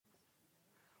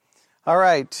All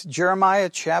right, Jeremiah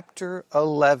chapter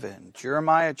 11.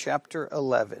 Jeremiah chapter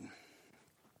 11.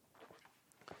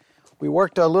 We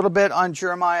worked a little bit on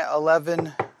Jeremiah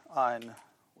 11 on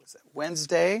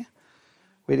Wednesday.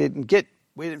 We didn't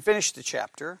finish the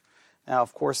chapter. Now,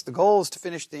 of course, the goal is to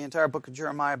finish the entire book of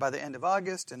Jeremiah by the end of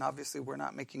August, and obviously we're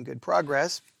not making good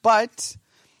progress, but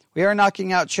we are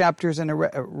knocking out chapters in a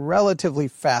relatively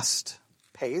fast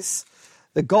pace.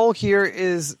 The goal here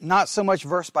is not so much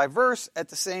verse by verse, at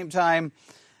the same time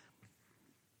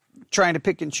trying to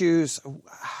pick and choose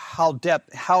how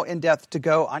in depth to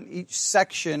go on each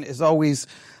section is always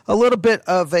a little bit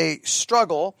of a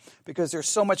struggle because there's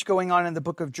so much going on in the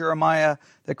book of Jeremiah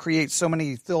that creates so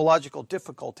many theological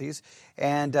difficulties.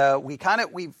 And we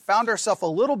found ourselves a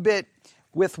little bit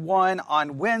with one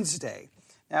on Wednesday.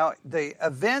 Now, the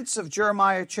events of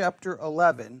Jeremiah chapter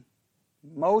 11,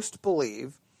 most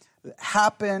believe,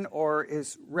 happen or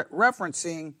is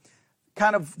referencing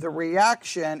kind of the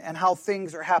reaction and how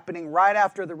things are happening right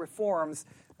after the reforms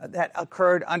that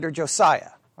occurred under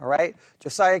Josiah. All right?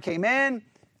 Josiah came in,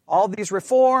 all these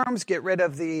reforms, get rid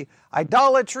of the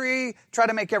idolatry, try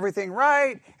to make everything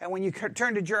right. And when you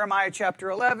turn to Jeremiah chapter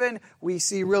 11, we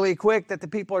see really quick that the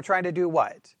people are trying to do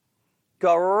what?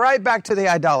 Go right back to the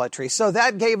idolatry. So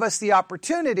that gave us the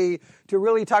opportunity to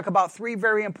really talk about three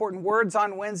very important words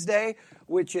on Wednesday,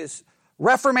 which is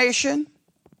reformation,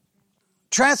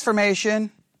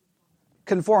 transformation,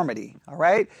 conformity. All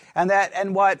right?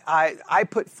 And what I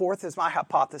put forth as my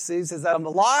hypothesis is that a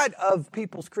lot of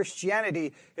people's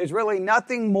Christianity is really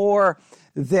nothing more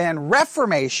than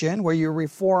reformation, where you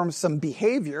reform some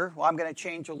behavior. Well, I'm going to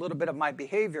change a little bit of my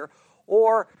behavior,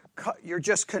 or you're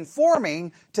just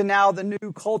conforming to now the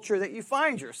new culture that you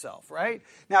find yourself, right?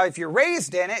 Now, if you're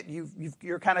raised in it,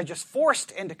 you're kind of just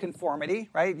forced into conformity,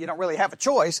 right? You don't really have a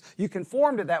choice. You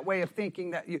conform to that way of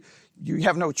thinking that you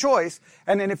have no choice.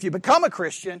 And then if you become a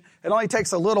Christian, it only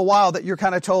takes a little while that you're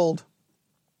kind of told,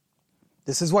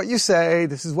 this is what you say,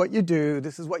 this is what you do,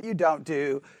 this is what you don't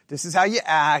do, this is how you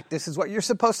act, this is what you're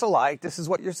supposed to like, this is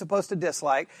what you're supposed to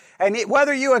dislike. And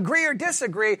whether you agree or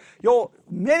disagree,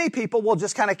 many people will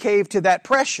just kind of cave to that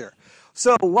pressure.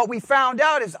 So what we found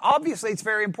out is, obviously it's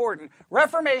very important.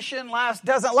 Reformation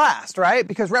doesn't last, right?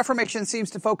 Because Reformation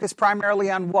seems to focus primarily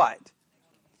on what?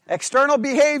 External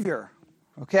behavior,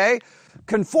 okay?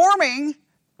 Conforming,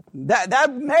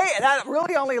 that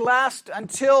really only lasts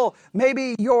until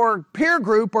maybe your peer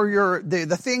group or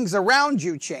the things around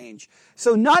you change.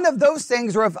 So none of those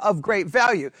things are of great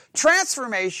value.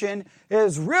 Transformation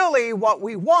is really what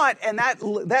we want, and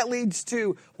that leads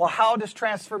to, well, how does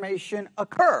transformation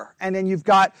occur? And then you've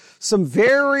got some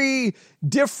very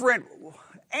different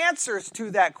answers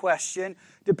to that question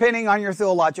depending on your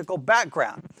theological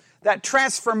background. That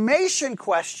transformation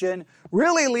question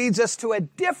really leads us to a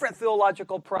different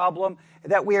theological problem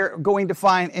that we're going to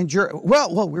find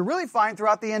we really find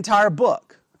throughout the entire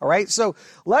book. All right, so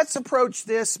let's approach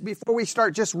this before we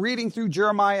start just reading through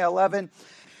Jeremiah 11,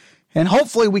 and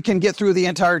hopefully we can get through the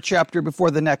entire chapter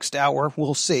before the next hour.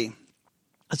 We'll see.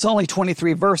 It's only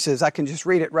 23 verses. I can just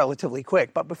read it relatively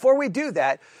quick. But before we do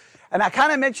that, and I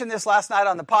kind of mentioned this last night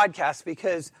on the podcast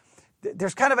because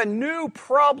there's kind of a new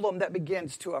problem that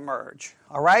begins to emerge,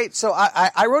 all right? So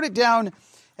I wrote it down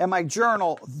in my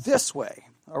journal this way,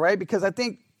 all right? Because I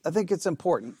think it's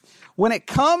important. When it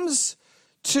comes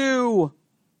to,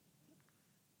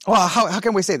 well, how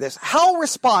can we say this? How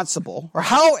responsible or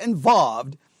how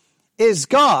involved is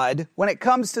God when it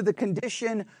comes to the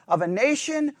condition of a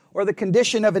nation or the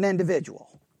condition of an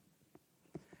individual?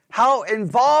 How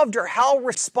involved or how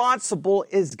responsible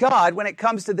is God when it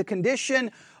comes to the condition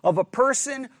of a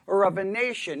person or of a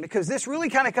nation? Because this really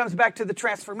kind of comes back to the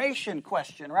transformation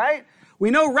question, right? We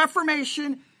know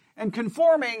reformation and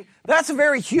conforming, that's a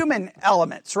very human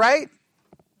elements, right?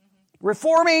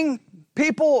 Reforming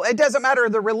people, it doesn't matter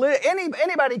the religion,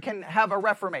 anybody can have a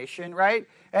reformation, right?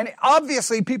 And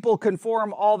obviously people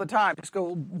conform all the time. Just go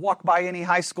walk by any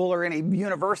high school or any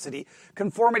university.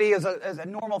 Conformity is a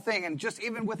normal thing. And just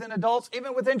even within adults,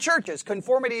 even within churches,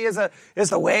 conformity is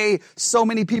the way so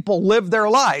many people live their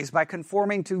lives, by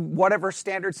conforming to whatever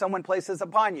standard someone places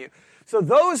upon you. So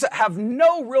those have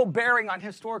no real bearing on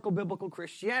historical biblical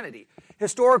Christianity.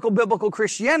 Historical biblical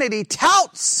Christianity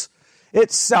touts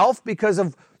itself because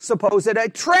of supposed a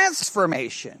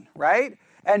transformation, right?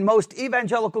 And most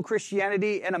evangelical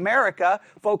Christianity in America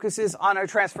focuses on a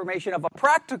transformation of a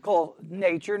practical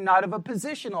nature, not of a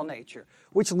positional nature,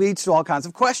 which leads to all kinds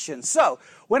of questions. So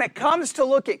when it comes to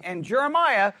looking in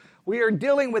Jeremiah, we are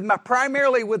dealing with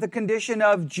primarily with the condition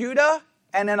of Judah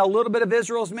and then a little bit of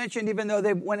Israel is mentioned, even though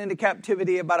they went into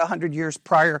captivity about 100 years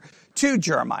prior to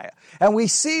Jeremiah. And we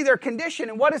see their condition.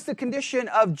 And what is the condition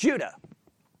of Judah?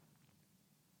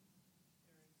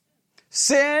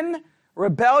 Sin,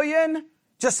 rebellion,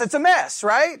 just it's a mess,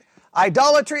 right?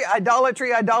 Idolatry,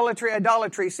 idolatry, idolatry,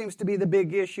 idolatry seems to be the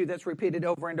big issue that's repeated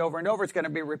over and over and over. It's going to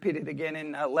be repeated again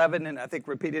in 11, and I think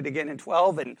repeated again in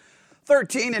 12, and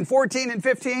 13, and 14, and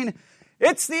 15.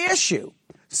 It's the issue.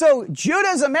 So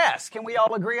Judah's a mess. Can we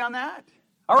all agree on that?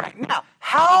 All right. Now,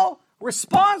 how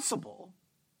responsible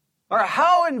or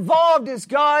how involved is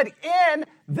God in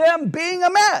them being a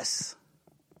mess?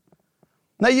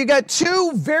 Now, you got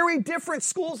two very different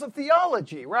schools of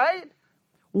theology, right?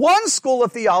 One school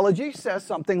of theology says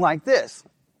something like this.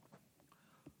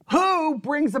 Who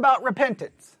brings about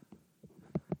repentance?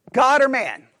 God or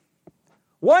man?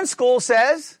 One school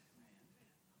says,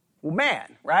 well,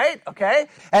 man, right? Okay.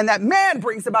 And that man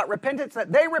brings about repentance,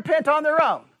 that they repent on their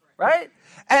own, right?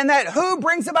 And that who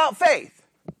brings about faith?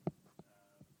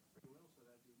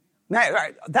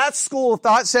 That school of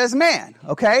thought says man,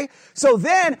 okay? So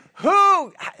then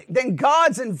then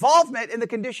God's involvement in the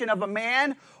condition of a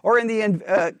man or in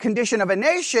the condition of a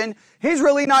nation, he's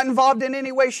really not involved in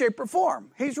any way, shape, or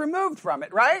form. He's removed from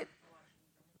it, right?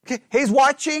 He's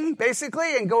watching,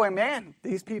 basically, and going, man,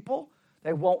 these people,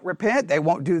 they won't repent, they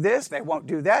won't do this, they won't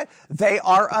do that. They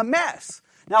are a mess.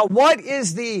 Now, what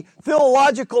is the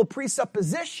theological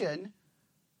presupposition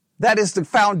that is the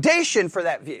foundation for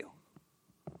that view?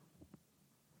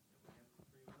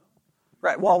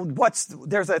 Right, well,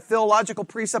 there's a theological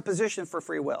presupposition for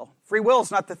free will. Free will is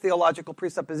not the theological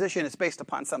presupposition, it's based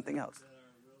upon something else.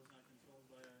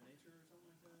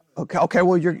 Okay,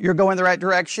 well, you're going the right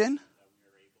direction.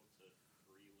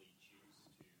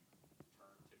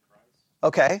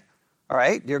 Okay, all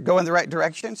right, you're going the right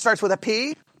direction. Starts with a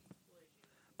P.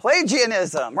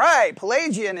 Pelagianism, right,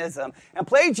 Pelagianism. And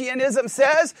Pelagianism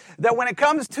says that when it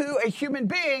comes to a human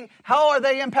being, how are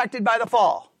they impacted by the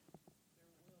fall?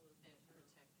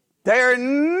 They are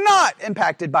not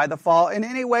impacted by the fall in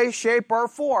any way, shape, or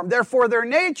form. Therefore, their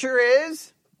nature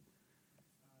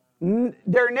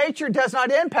does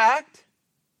not impact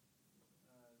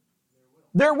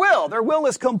their will. Their will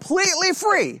is completely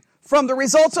free from the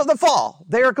results of the fall.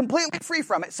 They are completely free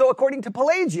from it. So according to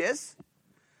Pelagius,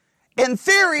 in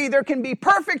theory, there can be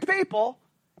perfect people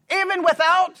even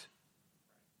without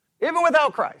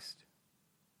Christ.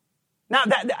 Now,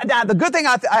 the good thing,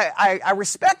 I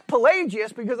respect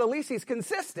Pelagius because at least he's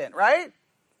consistent, right?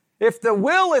 If the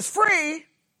will is free,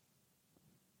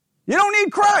 you don't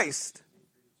need Christ.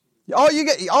 All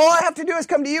I have to do is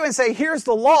come to you and say, here's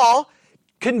the law,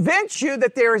 convince you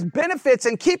that there is benefits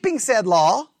in keeping said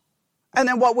law, and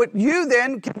then you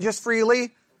then can just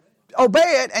freely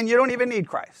obey it, and you don't even need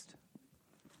Christ.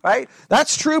 Right?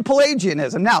 That's true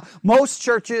Pelagianism. Now, most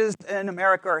churches in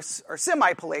America are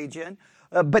semi-Pelagian,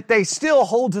 but they still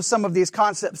hold to some of these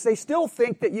concepts. They still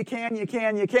think that you can.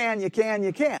 I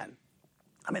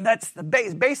mean, that's the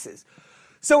basis.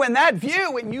 So in that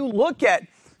view, when you look at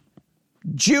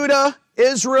Judah,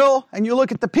 Israel, and you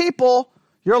look at the people,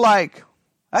 you're like,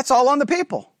 that's all on the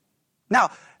people.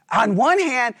 Now, on one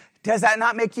hand, does that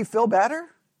not make you feel better?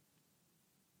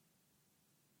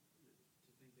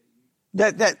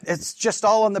 That it's just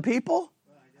all on the people?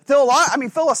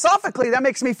 Philosophically, that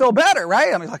makes me feel better,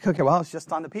 right? I'm like, okay, well, it's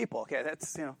just on the people. Okay,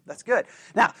 that's good.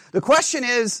 Now, the question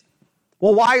is,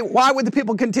 well, why would the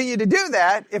people continue to do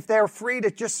that if they're free to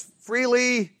just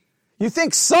freely? You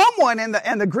think someone in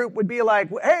the group would be like,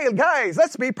 hey, guys,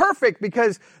 let's be perfect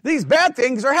because these bad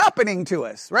things are happening to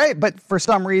us, right? But for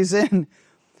some reason,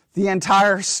 the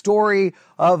entire story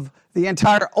of the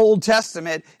entire Old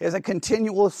Testament is a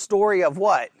continual story of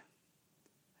what?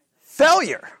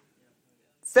 Failure.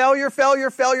 Failure.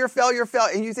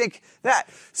 And you think that.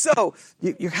 So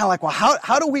you're kind of like, well,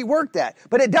 how do we work that?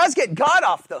 But it does get God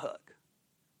off the hook.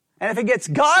 And if it gets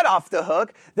God off the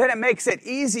hook, then it makes it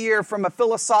easier from a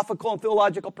philosophical and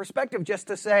theological perspective just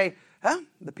to say,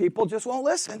 the people just won't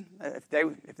listen if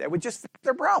they would just fix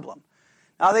their problem.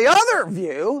 Now, the other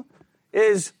view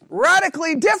is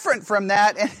radically different from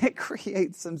that, and it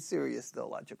creates some serious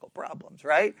theological problems,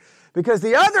 right? Because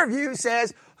the other view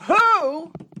says,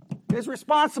 who is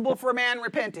responsible for man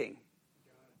repenting?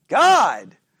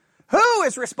 God. Who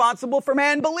is responsible for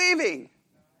man believing?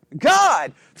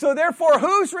 God. So therefore,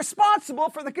 who's responsible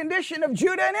for the condition of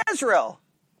Judah and Israel?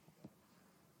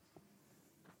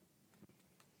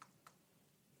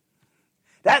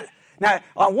 Now,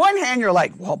 on one hand, you're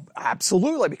like, well,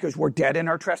 absolutely, because we're dead in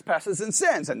our trespasses and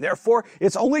sins, and therefore,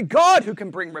 it's only God who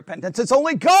can bring repentance. It's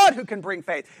only God who can bring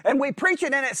faith. And we preach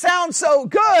it, and it sounds so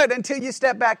good until you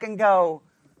step back and go,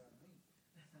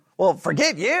 Well,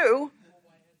 forget you.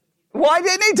 Why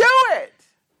didn't he do it?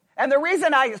 And the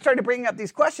reason I started bringing up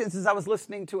these questions is I was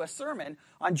listening to a sermon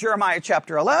on Jeremiah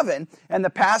chapter 11, and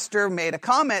the pastor made a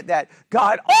comment that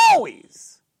God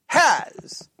always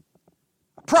has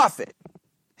a prophet.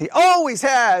 He always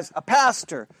has a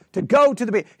pastor to go to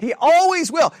the... He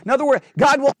always will. In other words,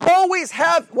 God will always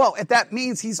have... Well, if that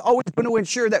means he's always going to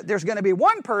ensure that there's going to be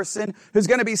one person who's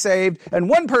going to be saved and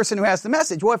one person who has the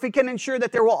message. Well, if he can ensure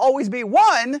that there will always be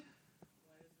one...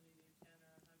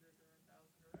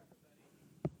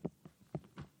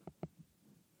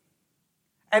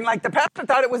 And like the pastor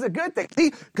thought it was a good thing.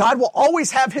 See, God will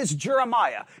always have his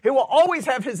Jeremiah. He will always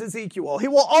have his Ezekiel. He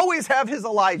will always have his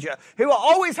Elijah. He will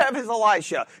always have his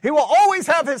Elisha. He will always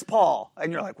have his Paul.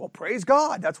 And you're like, well, praise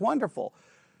God. That's wonderful.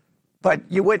 But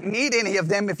you wouldn't need any of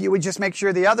them if you would just make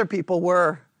sure the other people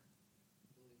were...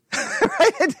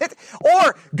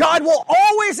 Or God will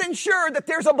always ensure that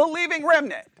there's a believing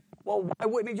remnant. Well, why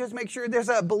wouldn't he just make sure there's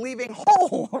a believing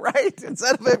whole, right?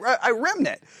 Instead of a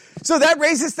remnant. So that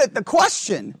raises the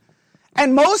question.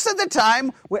 And most of the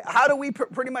time, how do we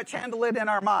pretty much handle it in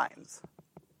our minds?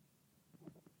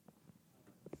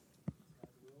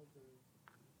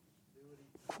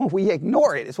 We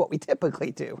ignore it is what we typically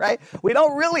do, right? We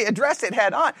don't really address it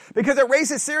head on because it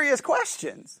raises serious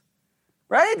questions,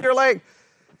 right? You're like,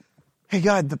 hey,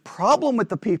 God, the problem with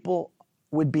the people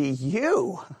would be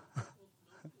you.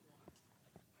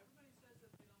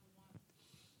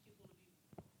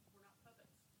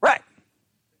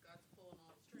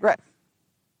 Right.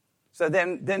 So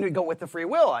then we go with the free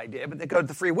will idea. But they go to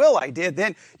the free will idea,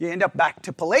 then you end up back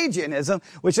to Pelagianism,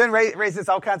 which then raises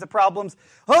all kinds of problems.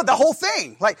 Oh, the whole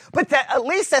thing. But at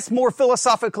least that's more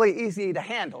philosophically easy to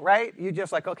handle, right? You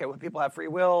just like, okay, when people have free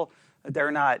will, they're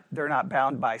not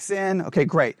bound by sin. Okay,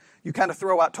 great. You kind of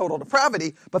throw out total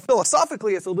depravity, but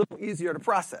philosophically it's a little easier to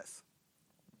process.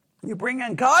 You bring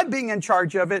in God being in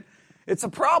charge of it, it's a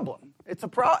problem. It's a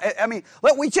problem. I mean,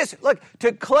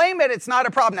 to claim it's not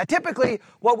a problem. Now, typically,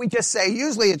 what we just say,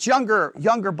 usually it's younger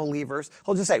believers,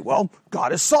 will just say, well,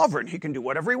 God is sovereign. He can do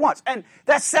whatever he wants. And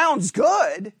that sounds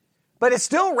good, but it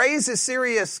still raises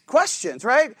serious questions,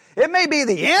 right? It may be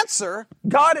the answer.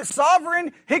 God is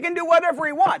sovereign. He can do whatever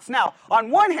he wants. Now, on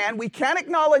one hand, we can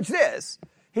acknowledge this.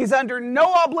 He's under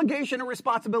no obligation or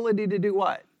responsibility to do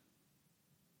what?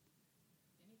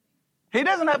 He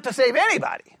doesn't have to save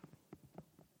anybody.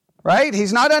 Right?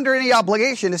 He's not under any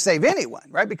obligation to save anyone,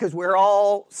 right? Because we're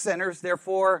all sinners,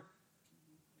 therefore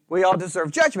we all deserve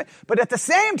judgment. But at the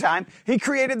same time, he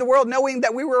created the world knowing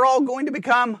that we were all going to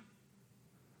become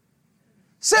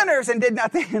sinners and did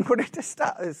nothing in order to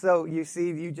stop. So you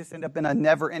see, you just end up in a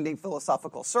never-ending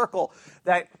philosophical circle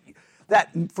that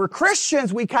for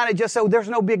Christians, we kind of just say, there's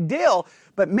no big deal.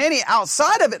 But many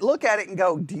outside of it look at it and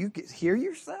go, do you hear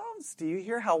yourselves? Do you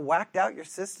hear how whacked out your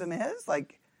system is?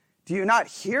 Do you not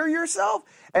hear yourself?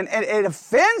 And it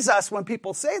offends us when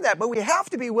people say that, but we have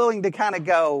to be willing to kind of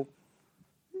go,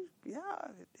 yeah,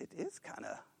 it is kind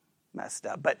of messed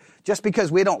up. But just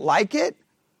because we don't like it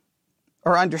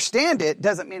or understand it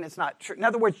doesn't mean it's not true. In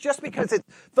other words, just because it's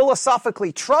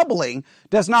philosophically troubling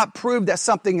does not prove that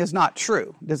something is not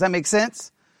true. Does that make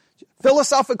sense?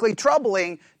 Philosophically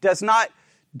troubling does not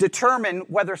determine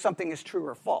whether something is true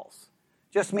or false.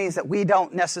 Just means that we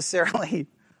don't necessarily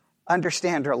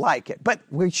understand or like it. But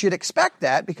we should expect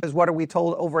that because what are we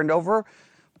told over and over?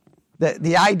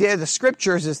 The idea of the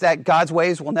scriptures is that God's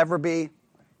ways will never be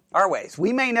our ways.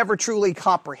 We may never truly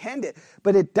comprehend it,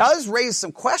 but it does raise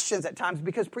some questions at times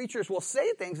because preachers will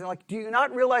say things and do you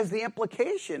not realize the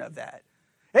implication of that?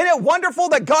 Isn't it wonderful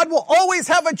that God will always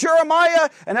have a Jeremiah?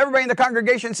 And everybody in the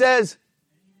congregation says,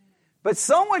 but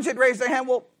someone should raise their hand,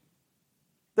 well,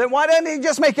 then why didn't he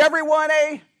just make everyone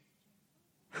a...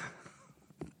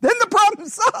 Then the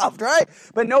problem's solved, right?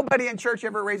 But nobody in church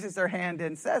ever raises their hand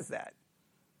and says that.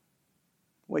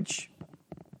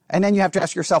 And then you have to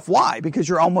ask yourself why, because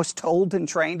you're almost told and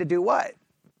trained to do what?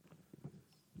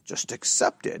 Just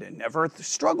accept it and never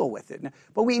struggle with it.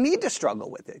 But we need to struggle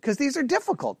with it because these are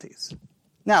difficulties.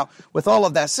 Now, with all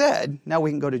of that said, now we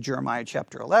can go to Jeremiah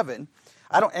chapter 11.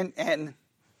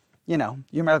 You might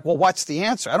be like, well, what's the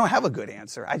answer? I don't have a good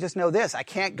answer. I just know this. I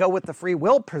can't go with the free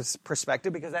will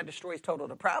perspective because that destroys total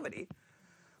depravity.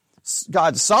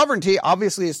 God's sovereignty,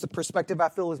 obviously, is the perspective I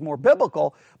feel is more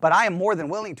biblical, but I am more than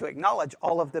willing to acknowledge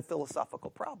all of the philosophical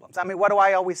problems. I mean, what do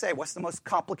I always say? What's the most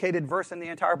complicated verse in the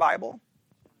entire Bible?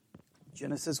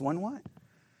 Genesis 1:1.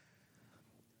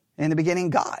 In the beginning,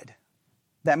 God.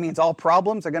 That means all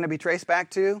problems are going to be traced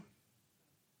back to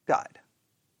God.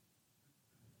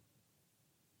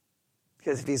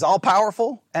 Because if he's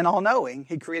all-powerful and all-knowing,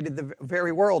 he created the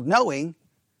very world knowing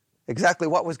exactly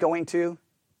what was going to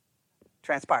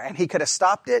transpire. And he could have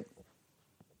stopped it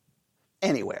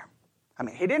anywhere. I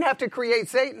mean, he didn't have to create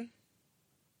Satan.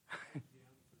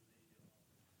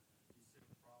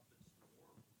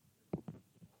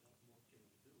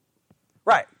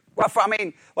 Right. Well,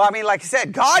 I mean, like I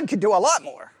said, God could do a lot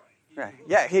more. Right.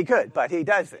 Yeah, he could, but he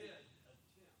doesn't.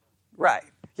 Right.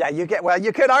 Yeah, you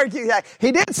could argue that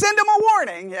he did send him a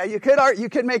warning. Yeah, you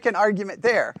could make an argument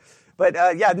there. But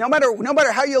yeah, no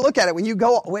matter how you look at it, when you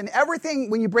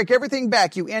break everything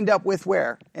back, you end up with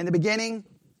where? In the beginning,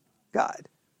 God.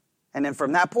 And then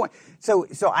from that point, so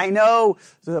I know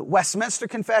the Westminster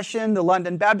Confession, the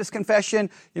London Baptist Confession,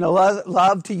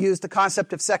 love to use the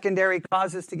concept of secondary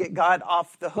causes to get God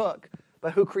off the hook.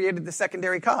 But who created the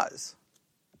secondary cause?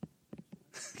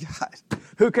 God.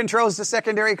 Who controls the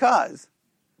secondary cause?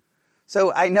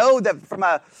 So I know that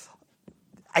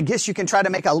I guess you can try to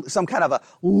make some kind of a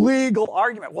legal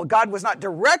argument. Well, God was not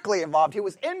directly involved. He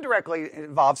was indirectly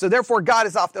involved. So therefore, God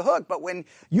is off the hook. But when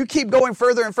you keep going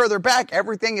further and further back,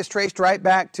 everything is traced right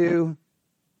back to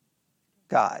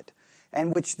God.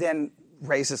 And which then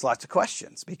raises lots of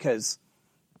questions, because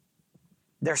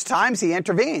there's times he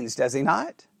intervenes, does he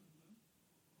not?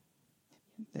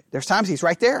 There's times he's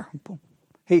right there.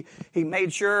 He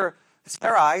made sure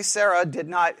Sarah did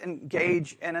not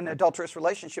engage in an adulterous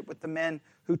relationship with the men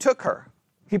who took her.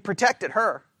 He protected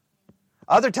her.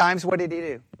 Other times, what did he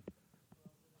do?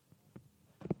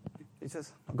 He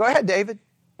says, "Go ahead, David.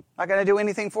 Not going to do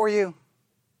anything for you.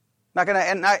 Not going to."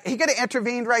 And he could have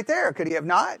intervened right there, could he have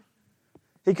not?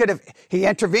 He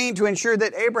intervened to ensure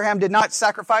that Abraham did not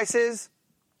sacrifice his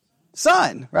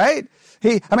son, right?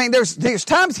 There's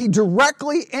times he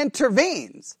directly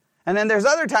intervenes. And then there's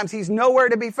other times he's nowhere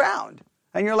to be found.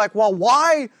 And you're like, well,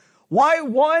 why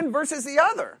one versus the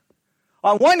other?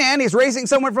 On one hand, he's raising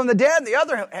someone from the dead. On the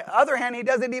other hand, he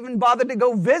doesn't even bother to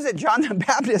go visit John the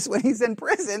Baptist when he's in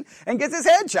prison and gets his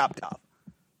head chopped off.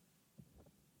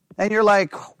 And you're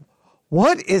like,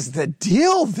 what is the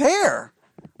deal there?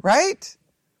 Right?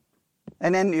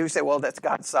 And then you say, well, that's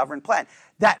God's sovereign plan.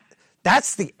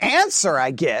 That's the answer,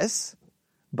 I guess.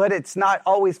 But it's not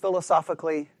always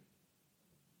philosophically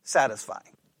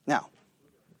satisfying. Now,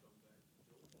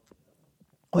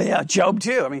 well, yeah, Job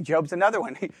too. I mean, Job's another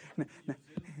one.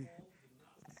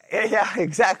 Yeah,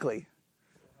 exactly.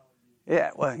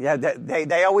 Yeah, well, yeah,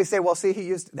 they always say, well, see,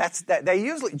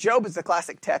 Job is the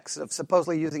classic text of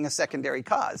supposedly using a secondary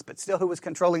cause, but still, who was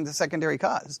controlling the secondary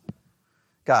cause?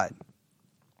 God.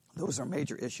 Those are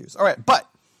major issues. All right, but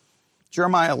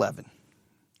Jeremiah 11,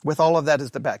 with all of that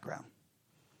as the background.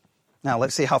 Now,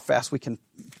 let's see how fast we can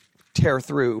tear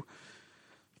through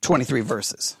 23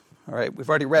 verses. All right, we've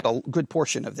already read a good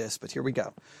portion of this, but here we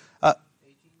go.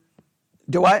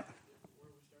 Do what?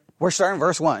 We're starting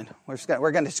verse 1.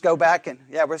 We're going to just go back and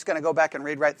go back and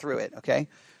read right through it, okay?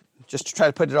 Just to try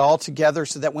to put it all together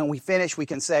so that when we finish, we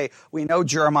can say we know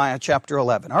Jeremiah chapter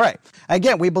 11. All right.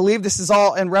 Again, we believe this is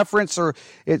all in reference or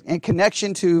in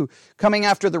connection to coming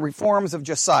after the reforms of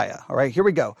Josiah. All right, here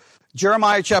we go.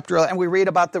 Jeremiah chapter 11, and we read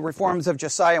about the reforms of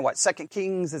Josiah in what? 2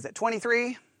 Kings, is it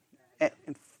 23?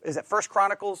 Is it 1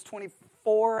 Chronicles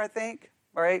 24, I think?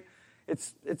 All right.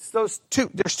 It's those two.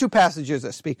 There's two passages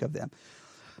that speak of them.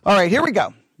 All right, here we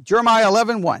go. Jeremiah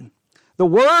 11:1. The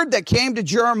word that came to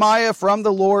Jeremiah from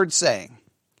the Lord, saying,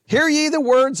 Hear ye the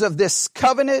words of this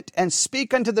covenant, and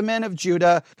speak unto the men of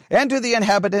Judah and to the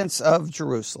inhabitants of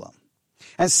Jerusalem.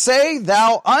 And say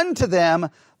thou unto them,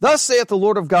 Thus saith the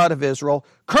Lord of God of Israel,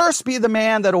 Cursed be the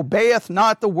man that obeyeth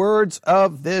not the words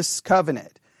of this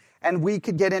covenant. And we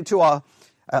could get into a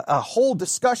whole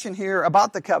discussion here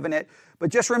about the covenant, but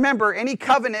just remember, any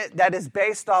covenant that is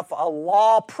based off a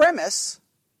law premise,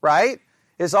 right,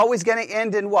 is always going to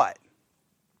end in what?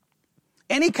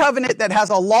 Any covenant that has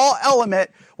a law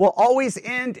element will always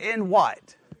end in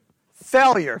what?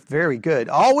 Failure. Very good.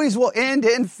 Always will end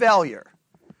in failure.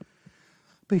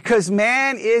 Because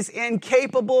man is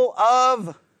incapable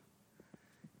of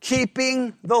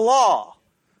keeping the law.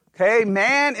 Okay,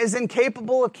 man is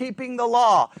incapable of keeping the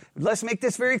law. Let's make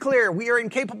this very clear. We are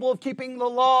incapable of keeping the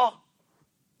law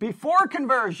before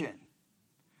conversion.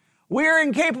 We are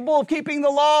incapable of keeping the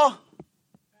law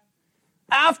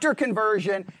after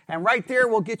conversion, and right there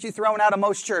will get you thrown out of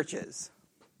most churches,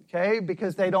 okay,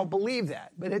 because they don't believe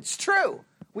that. But it's true.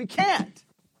 We can't,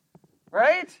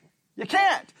 right? You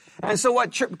can't. And so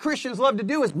what Christians love to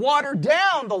do is water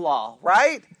down the law,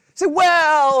 right? Say,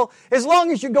 well, as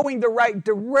long as you're going the right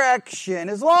direction,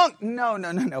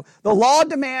 no. The law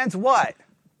demands what?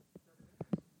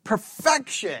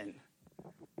 Perfection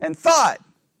and thought,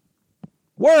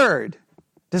 word,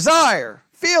 desire,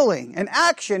 feeling and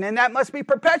action, and that must be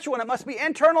perpetual, and it must be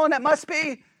internal, and it must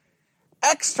be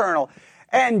external.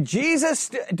 And Jesus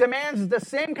demands the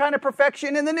same kind of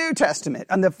perfection in the New Testament,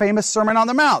 on the famous Sermon on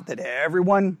the Mount that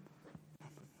everyone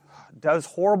does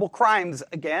horrible crimes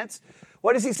against.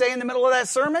 What does he say in the middle of that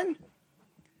sermon?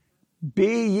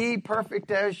 Be ye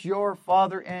perfect as your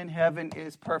Father in heaven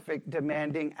is perfect,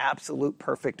 demanding absolute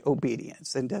perfect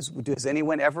obedience. And does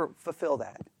anyone ever fulfill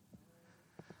that?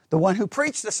 The one who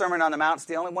preached the Sermon on the Mount is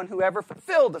the only one who ever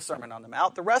fulfilled the Sermon on the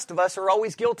Mount. The rest of us are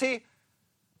always guilty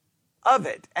of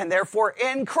it. And therefore,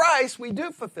 in Christ, we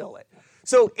do fulfill it.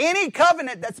 So any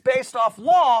covenant that's based off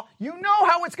law, you know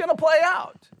how it's going to play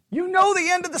out. You know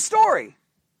the end of the story.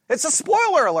 It's a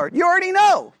spoiler alert. You already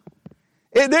know.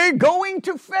 They're going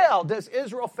to fail. Does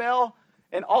Israel fail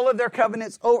in all of their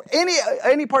covenants? Or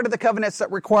any part of the covenants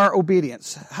that require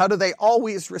obedience? How do they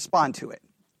always respond to it?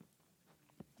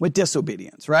 With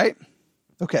disobedience, right?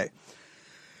 Okay.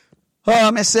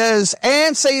 It says,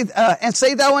 and say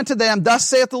thou unto them, thus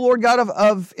saith the Lord God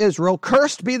of Israel,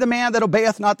 cursed be the man that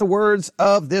obeyeth not the words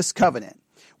of this covenant,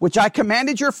 which I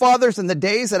commanded your fathers in the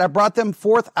days that I brought them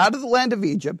forth out of the land of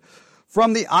Egypt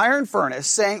from the iron furnace,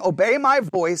 saying, obey my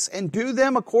voice and do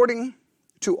them according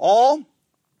to all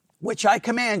which I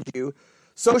command you.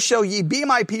 So shall ye be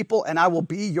my people, and I will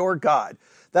be your God,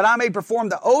 that I may perform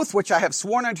the oath which I have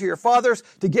sworn unto your fathers,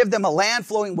 to give them a land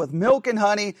flowing with milk and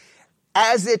honey,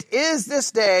 as it is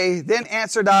this day. Then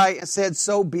answered I and said,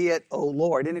 so be it, O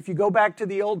Lord. And if you go back to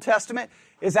the Old Testament,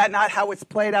 is that not how it's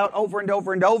played out over and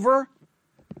over and over?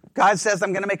 God says,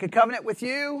 I'm going to make a covenant with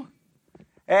you.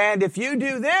 And if you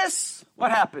do this,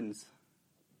 what happens?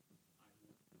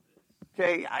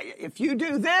 Okay, if you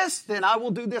do this, then I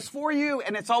will do this for you.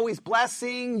 And it's always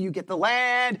blessing. You get the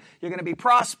land. You're going to be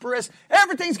prosperous.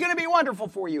 Everything's going to be wonderful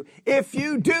for you. If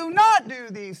you do not do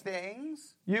these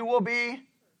things, you will be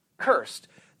cursed.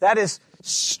 That is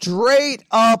straight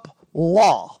up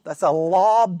law. That's a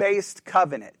law-based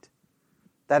covenant.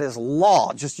 That is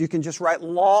law. You can just write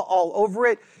law all over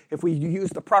it. If we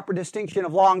use the proper distinction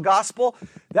of law and gospel,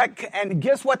 and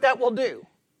guess what that will do?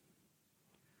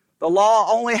 The law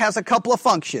only has a couple of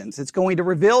functions. It's going to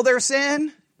reveal their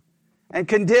sin and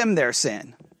condemn their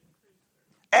sin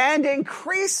and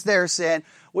increase their sin,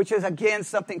 which is, again,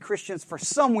 something Christians, for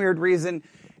some weird reason,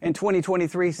 in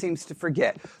 2023 seems to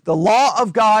forget. The law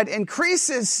of God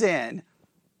increases sin,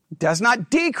 does not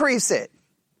decrease it.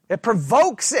 It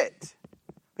provokes it.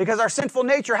 Because our sinful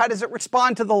nature, how does it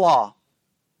respond to the law?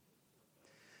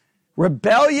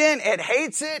 Rebellion, it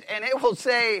hates it, and it will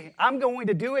say, I'm going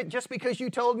to do it just because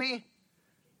you told me.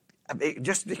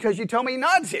 Just because you told me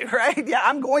not to, right? Yeah,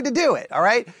 I'm going to do it, all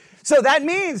right? So that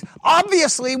means,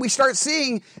 obviously, we start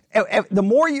seeing, the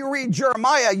more you read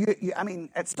Jeremiah,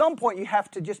 at some point you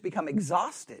have to just become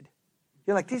exhausted.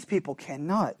 You're like, these people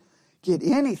cannot get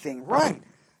anything right.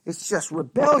 It's just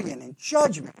rebellion and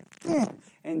judgment, sin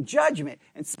and judgment,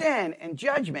 and sin and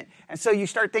judgment. And so you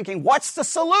start thinking, what's the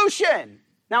solution?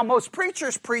 Now, most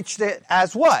preachers preached it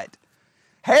as what?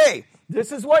 Hey,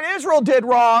 this is what Israel did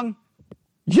wrong.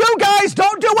 You guys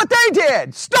don't do what they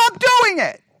did. Stop doing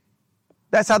it.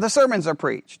 That's how the sermons are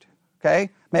preached. Okay?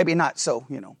 Maybe not so,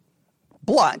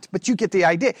 blunt, but you get the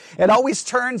idea. It always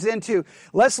turns into,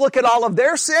 let's look at all of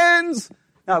their sins.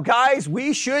 Now, guys,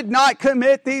 we should not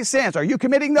commit these sins. Are you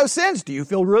committing those sins? Do you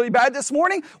feel really bad this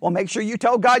morning? Well, make sure you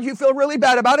tell God you feel really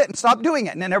bad about it and stop doing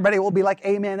it. And then everybody will be like,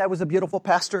 amen, that was a beautiful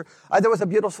pastor. That was a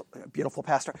beautiful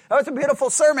pastor. That was a beautiful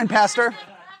sermon, pastor.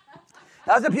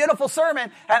 That was a beautiful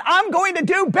sermon. And I'm going to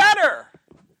do better.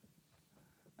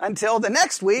 Until the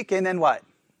next week, and then what?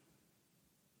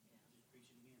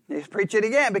 You just preach it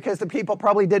again, because the people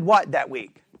probably did what that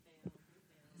week?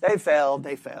 They failed.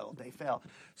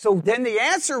 So then the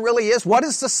answer really is, what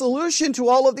is the solution to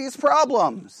all of these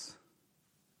problems?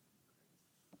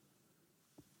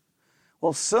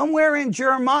 Well, somewhere in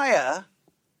Jeremiah,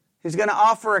 he's going to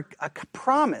offer a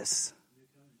promise.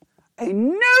 A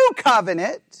new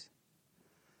covenant,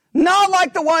 not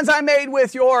like the ones I made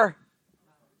with your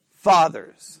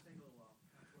fathers.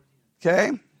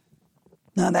 Okay?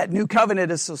 Now, that new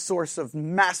covenant is a source of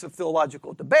massive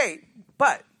theological debate,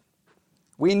 but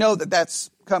we know that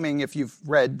that's coming if you've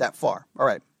read that far. All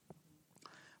right.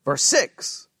 Verse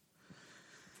 6.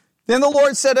 Then the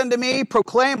Lord said unto me,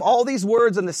 proclaim all these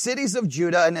words in the cities of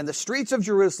Judah and in the streets of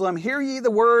Jerusalem. Hear ye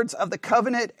the words of the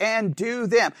covenant and do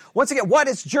them. Once again, what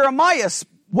is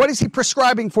he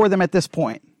prescribing for them at this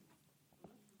point?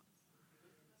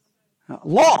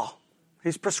 Law.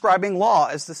 He's prescribing law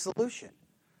as the solution.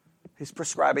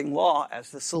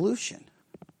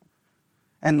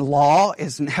 And law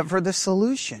is never the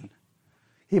solution.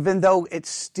 Even though it's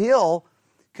still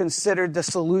considered the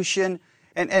solution.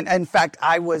 And in fact,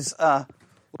 I was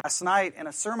last night in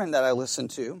a sermon that I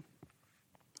listened to.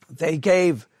 They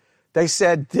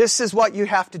said, this is what you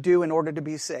have to do in order to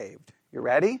be saved. You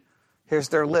ready? Here's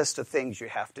their list of things you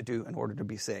have to do in order to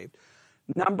be saved.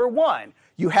 Number 1,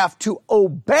 you have to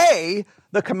obey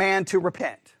the command to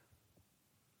repent.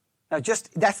 Now,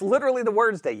 that's literally the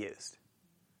words they used.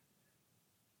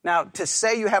 Now, to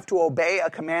say you have to obey a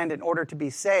command in order to be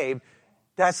saved,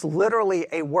 that's literally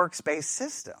a works-based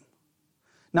system.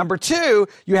 Number 2,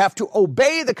 you have to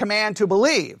obey the command to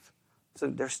believe. So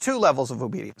there's 2 levels of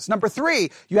obedience. Number 3,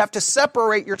 you have to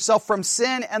separate yourself from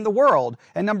sin and the world.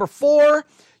 And number 4,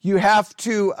 you have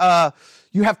to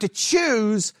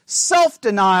choose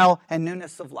self-denial and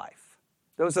newness of life.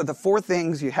 Those are the 4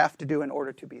 things you have to do in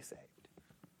order to be saved.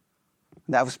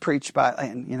 That was preached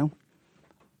by,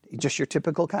 just your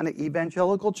typical kind of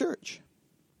evangelical church.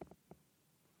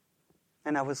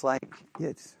 And I was like,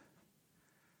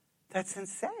 that's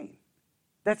insane.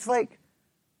 That's like,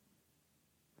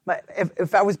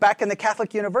 if I was back in the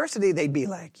Catholic university, they'd be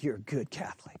like, you're good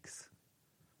Catholics.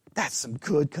 That's some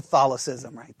good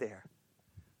Catholicism right there.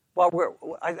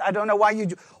 Well, I don't know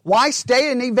why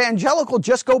stay an evangelical,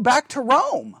 just go back to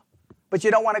Rome. But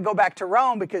you don't want to go back to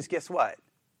Rome because guess what?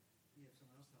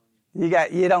 You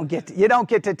don't get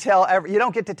to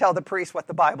tell the priest what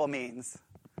the Bible means.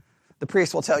 The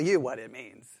priest will tell you what it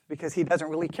means because he doesn't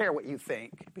really care what you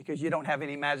think because you don't have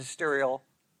any magisterial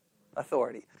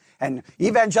authority. And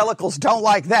evangelicals don't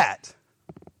like that.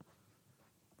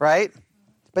 Right?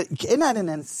 But isn't that an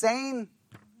insane...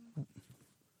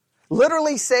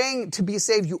 Literally saying to be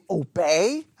saved, you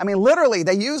obey? I mean, literally,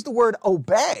 they use the word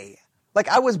obey. Like,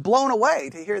 I was blown away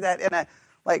to hear that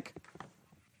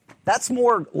that's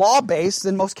more law-based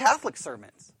than most Catholic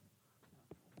sermons.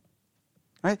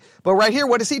 Right? But right here,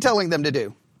 what is he telling them to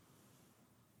do?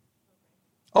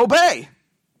 Obey.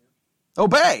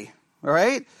 Obey. All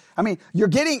right? I mean, you're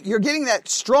getting that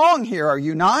strong here, are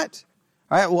you not?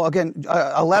 All right, well, again,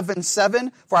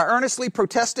 11:7, for I earnestly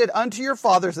protested unto your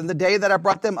fathers in the day that I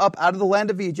brought them up out of the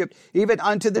land of Egypt, even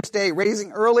unto this day,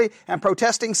 raising early and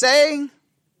protesting, saying,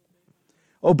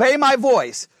 obey my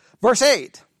voice. Verse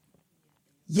 8,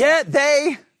 yet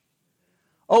they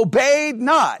obeyed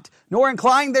not, nor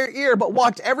inclined their ear, but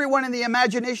walked everyone in the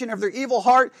imagination of their evil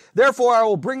heart. Therefore I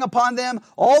will bring upon them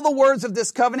all the words of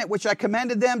this covenant which I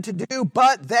commanded them to do,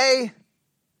 but they...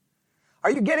 Are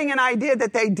you getting an idea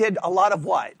that they did a lot of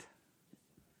what?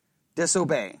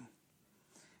 Disobeying.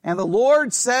 And the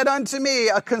Lord said unto me,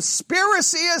 a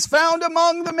conspiracy is found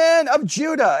among the men of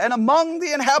Judah and among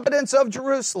the inhabitants of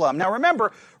Jerusalem. Now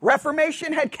remember,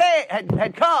 Reformation had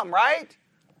come, right?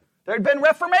 There had been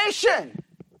Reformation.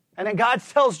 And then God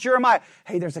tells Jeremiah,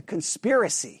 hey, there's a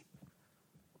conspiracy.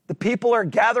 The people are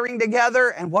gathering together,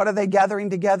 and what are they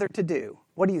gathering together to do?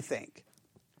 What do you think?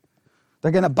 They're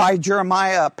going to buy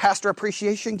Jeremiah a pastor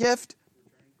appreciation gift?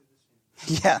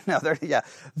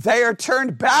 They are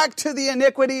turned back to the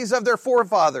iniquities of their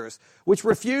forefathers, which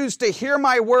refused to hear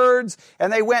my words,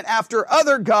 and they went after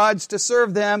other gods to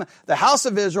serve them. The house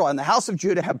of Israel and the house of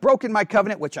Judah have broken my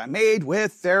covenant, which I made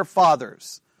with their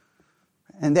fathers.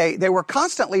 And they were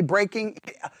constantly breaking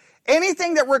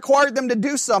anything that required them to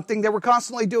do something. They were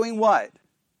constantly doing what?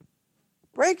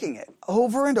 Breaking it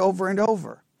over and over and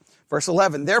over. Verse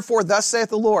 11, therefore thus saith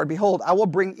the Lord, behold, I will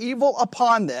bring evil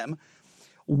upon them,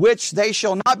 which they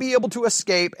shall not be able to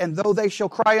escape, and though they shall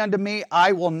cry unto me,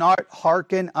 I will not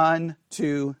hearken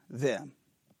unto them.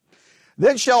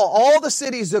 Then shall all the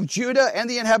cities of Judah and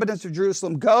the inhabitants of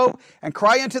Jerusalem go and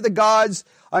cry unto the gods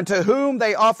unto whom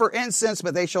they offer incense,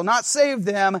 but they shall not save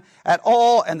them at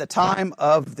all in the time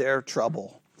of their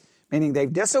trouble. Meaning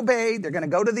they've disobeyed, they're going to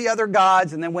go to the other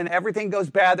gods, and then when everything goes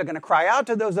bad, they're going to cry out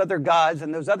to those other gods,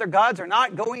 and those other gods are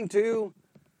not going to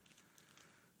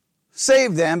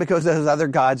save them because those other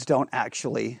gods don't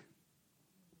actually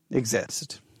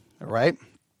exist. All right?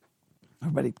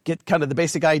 Everybody get kind of the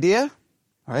basic idea?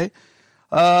 All right?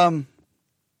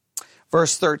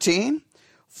 Verse 13,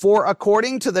 for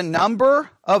according to the number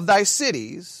of thy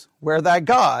cities, were thy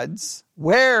gods,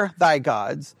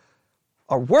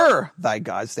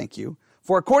 thank you.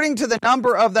 For according to the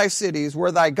number of thy cities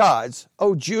were thy gods,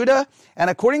 O Judah, and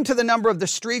according to the number of the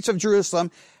streets of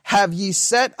Jerusalem, have ye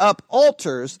set up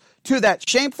altars to that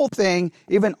shameful thing,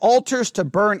 even altars to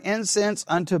burn incense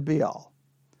unto Baal.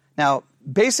 Now,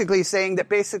 basically saying that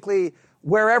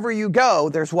wherever you go,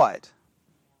 there's what?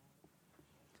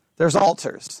 There's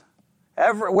altars.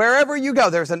 Wherever you go,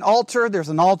 there's an altar, there's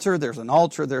an altar, there's an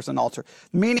altar, there's an altar.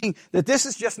 Meaning that this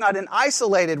is just not an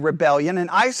isolated rebellion, an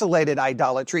isolated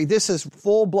idolatry. This is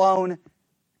full-blown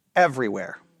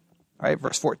everywhere. All right,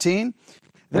 verse 14.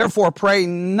 Therefore pray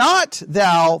not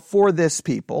thou for this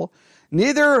people,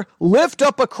 neither lift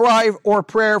up a cry or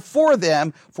prayer for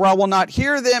them, for I will not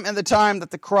hear them in the time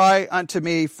that they cry unto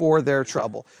me for their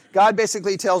trouble. God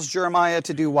basically tells Jeremiah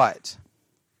to do what?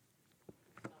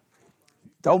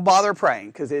 Don't bother praying,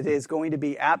 because it is going to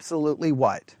be absolutely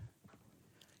what?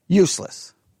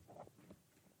 Useless.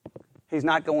 He's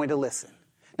not going to listen.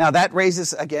 Now that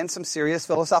raises, again, some serious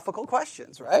philosophical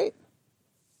questions, right?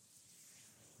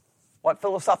 What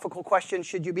philosophical questions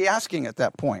should you be asking at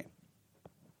that point?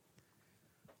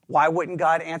 Why wouldn't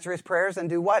God answer his prayers and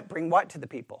do what? Bring what to the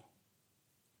people?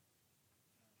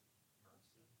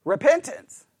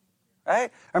 Repentance,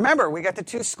 right? Remember, we got the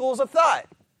two schools of thought.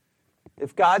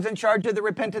 If God's in charge of the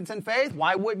repentance and faith,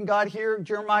 why wouldn't God hear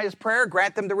Jeremiah's prayer,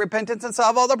 grant them the repentance, and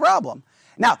solve all the problem?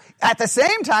 Now, at the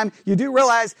same time, you do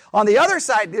realize on the other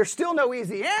side, there's still no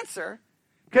easy answer,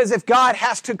 because if God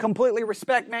has to completely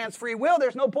respect man's free will,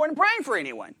 there's no point in praying for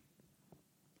anyone.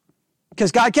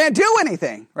 Because God can't do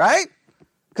anything, right?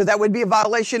 Because that would be a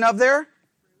violation of their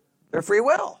free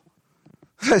will.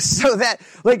 So that,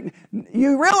 like,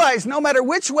 you realize no matter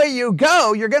which way you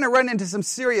go, you're going to run into some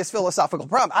serious philosophical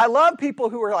problems. I love people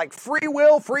who are like, free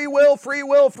will, free will, free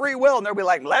will, free will. And they'll be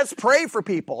like, let's pray for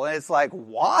people. And it's like,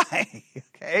 why?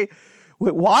 Okay.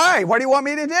 Why? What do you want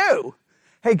me to do?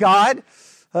 Hey, God,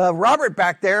 Robert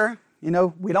back there, we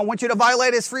don't want you to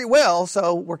violate his free will.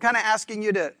 So we're kind of asking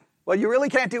you to, well, you really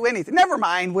can't do anything. Never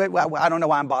mind. I don't know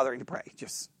why I'm bothering to pray.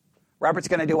 Just Robert's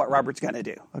going to do what Robert's going to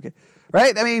do. Okay.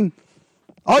 Right? I mean,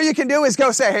 all you can do is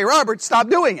go say, hey, Robert, stop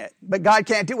doing it. But God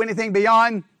can't do anything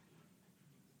beyond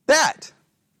that.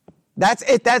 That's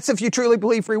it. That's if you truly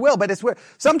believe free will. But it's where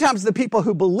sometimes the people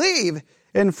who believe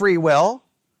in free will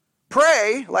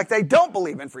pray like they don't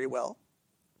believe in free will.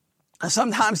 And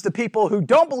sometimes the people who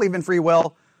don't believe in free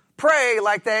will pray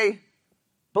like they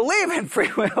believe in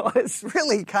free will. It's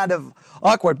really kind of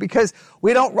awkward because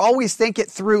we don't always think it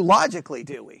through logically,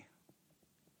 do we?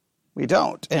 We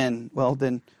don't. And, well,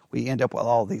 then we end up with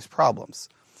all these problems.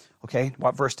 Okay,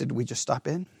 what verse did we just stop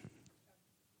in?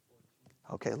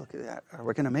 Okay, look at that.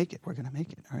 We're going to make it. We're going to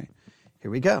make it. All right, here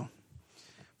we go.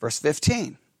 Verse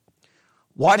 15.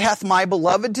 What hath my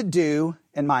beloved to do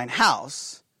in mine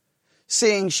house,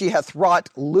 seeing she hath wrought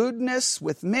lewdness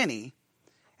with many,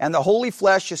 and the holy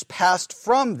flesh is passed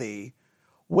from thee?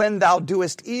 When thou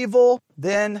doest evil,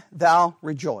 then thou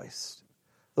rejoicest.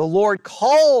 The Lord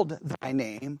called thy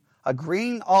name a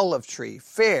green olive tree,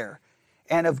 fair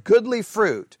and of goodly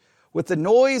fruit, with the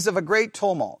noise of a great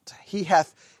tumult. He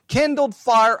hath kindled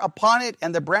fire upon it,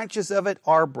 and the branches of it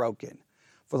are broken.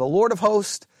 For the Lord of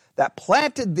hosts that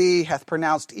planted thee hath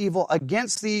pronounced evil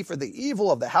against thee for the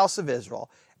evil of the house of Israel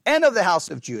and of the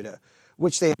house of Judah,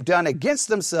 which they have done against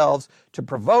themselves to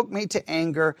provoke me to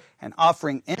anger, and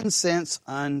offering incense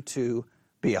unto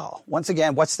Baal. Once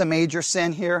again, what's the major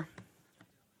sin here?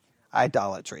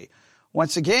 Idolatry.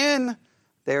 Once again,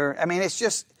 it's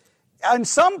just, in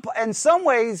some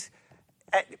ways,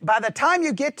 by the time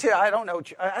you get to,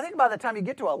 I think by the time you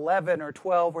get to 11 or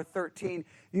 12 or 13,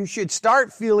 you should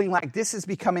start feeling like this is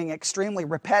becoming extremely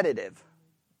repetitive.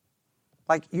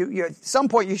 Like you at some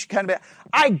point you should kind of be,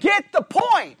 I get the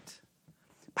point,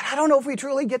 but I don't know if we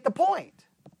truly get the point.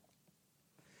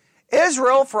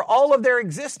 Israel, for all of their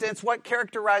existence, what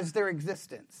characterized their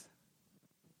existence?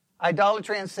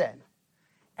 Idolatry and sin.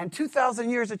 And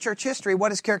 2,000 years of church history,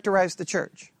 what has characterized the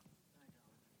church?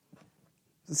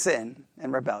 Sin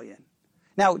and rebellion.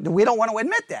 Now, we don't want to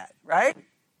admit that, right?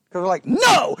 Because we're like,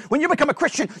 no, when you become a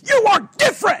Christian, you are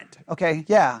different. Okay,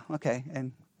 yeah, okay.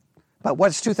 But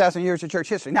what's 2,000 years of church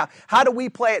history? Now, how do we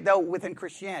play it, though, within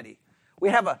Christianity? We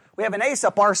have an ace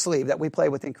up our sleeve that we play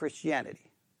within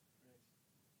Christianity.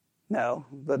 No,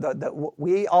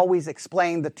 we always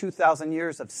explain the 2,000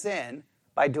 years of sin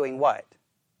by doing what?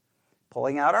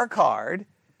 Pulling out our card,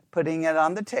 putting it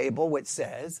on the table, which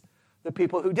says the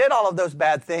people who did all of those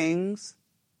bad things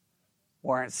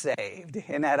weren't saved.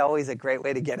 Isn't that always a great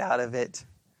way to get out of it?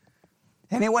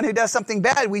 Anyone who does something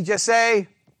bad, we just say,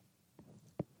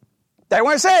 they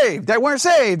weren't saved, they weren't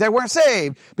saved, they weren't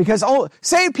saved. Because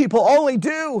saved people only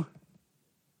do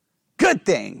good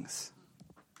things.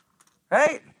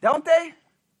 Right? Don't they?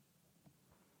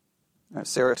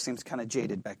 Sarah seems kind of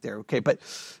jaded back there. Okay, but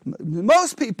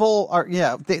most people are,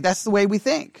 that's the way we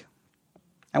think.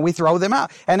 And we throw them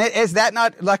out. And is that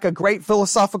not like a great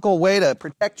philosophical way to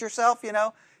protect yourself,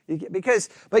 Because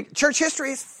church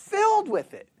history is filled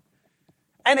with it.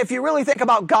 And if you really think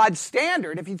about God's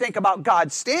standard,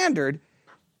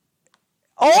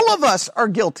 all of us are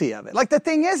guilty of it. Like the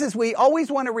thing is we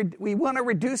always want to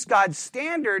reduce God's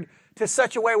standard to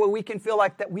such a way where we can feel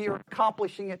like that we are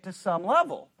accomplishing it to some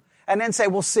level. and then say,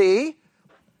 well, see,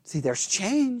 there's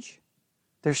change.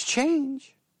 There's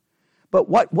change. But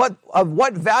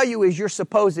what value is your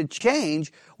supposed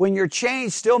change when your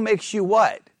change still makes you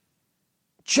what?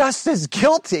 Just as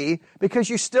guilty, because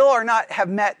you still have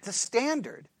met the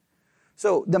standard.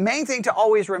 So the main thing to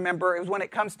always remember is when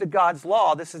it comes to God's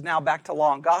law, this is now back to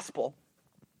law and gospel.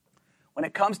 When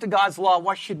it comes to God's law,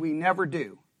 what should we never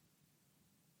do?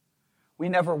 We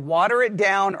never water it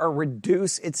down or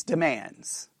reduce its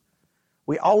demands.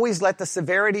 We always let the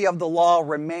severity of the law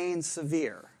remain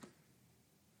severe.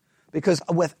 Because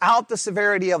without the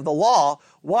severity of the law,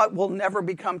 what will never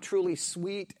become truly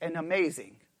sweet and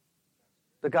amazing?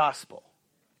 The gospel.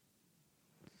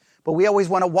 But we always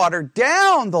want to water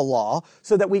down the law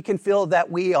so that we can feel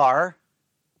that we are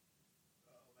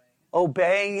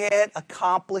obeying it,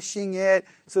 accomplishing it,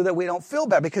 so that we don't feel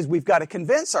bad, because we've got to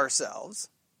convince ourselves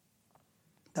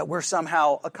that we're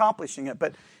somehow accomplishing it.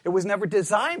 But it was never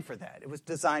designed for that. It was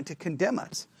designed to condemn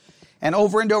us. And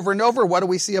over and over and over, what do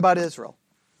we see about Israel?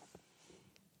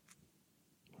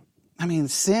 I mean,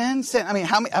 sin.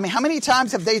 How many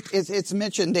times have it's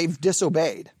mentioned they've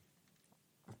disobeyed?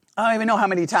 I don't even know how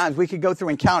many times. We could go through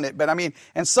and count it. But I mean,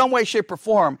 in some way, shape, or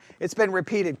form, it's been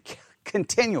repeated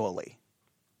continually.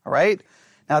 All right?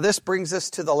 Now, this brings us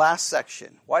to the last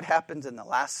section. What happens in the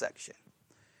last section?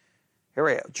 Here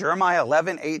we go. Jeremiah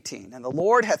 11:18. And the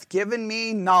Lord hath given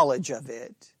me knowledge of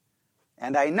it,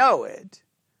 and I know it.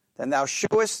 Then thou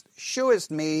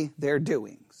shewest me their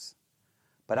doings.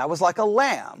 But I was like a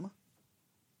lamb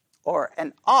or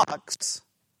an ox.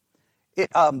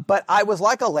 But I was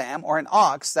like a lamb or an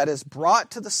ox that is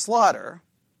brought to the slaughter,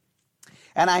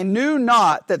 and I knew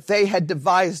not that they had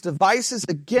devised devices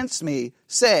against me,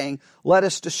 saying, let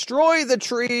us destroy the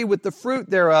tree with the fruit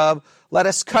thereof, let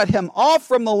us cut him off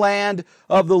from the land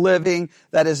of the living,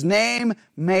 that his name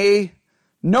may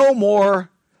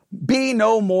be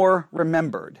no more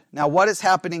remembered. Now, what is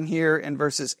happening here in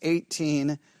verses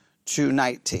 18 to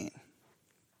 19?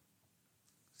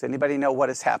 Does anybody know what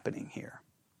is happening here?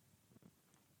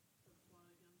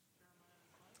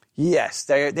 Yes,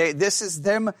 this is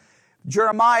them.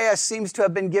 Jeremiah seems to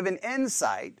have been given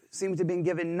insight, seems to have been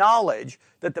given knowledge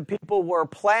that the people were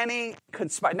planning,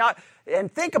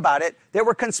 and think about it, they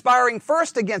were conspiring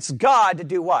first against God to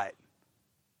do what?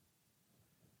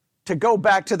 To go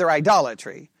back to their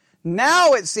idolatry.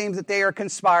 Now it seems that they are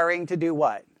conspiring to do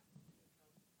what?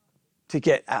 To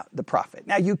get out the prophet.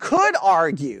 Now you could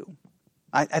argue,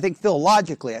 I think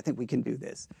theologically, I think we can do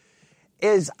this,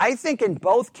 I think in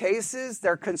both cases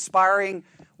their conspiring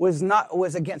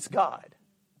was against God.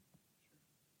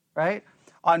 Right?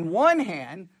 On one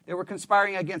hand, they were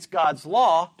conspiring against God's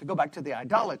law to go back to the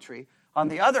idolatry. On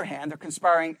the other hand, they're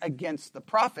conspiring against the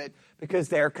prophet because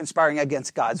they're conspiring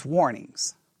against God's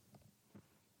warnings.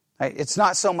 Right? It's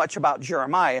not so much about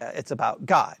Jeremiah, it's about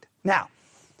God. Now,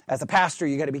 as a pastor,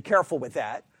 you got to be careful with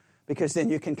that, because then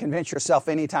you can convince yourself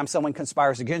anytime someone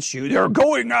conspires against you, they're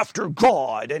going after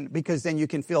God, and because then you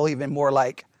can feel even more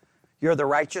like you're the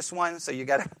righteous one. So you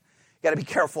got to be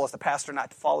careful as a pastor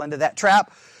not to fall into that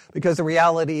trap, because the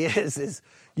reality is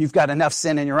you've got enough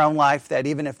sin in your own life that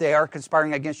even if they are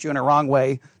conspiring against you in a wrong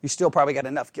way, you still probably got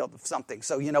enough guilt of something.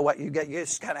 So you know what, you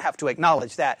just kind of have to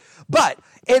acknowledge that. But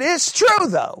it is true,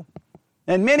 though,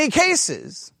 in many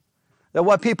cases, that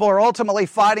what people are ultimately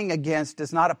fighting against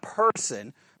is not a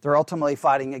person. They're ultimately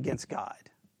fighting against God.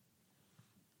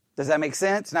 Does that make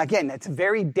sense? Now, again, it's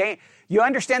you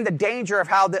understand the danger of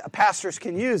how the pastors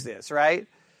can use this, right?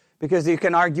 Because you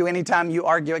can argue anytime you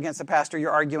argue against a pastor,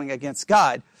 you're arguing against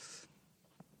God.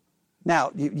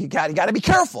 Now, you got to be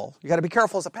careful. You got to be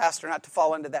careful as a pastor not to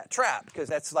fall into that trap, because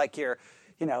that's like you're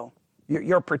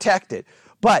protected.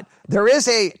 But there is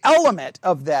a element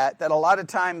of that a lot of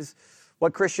times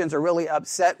what Christians are really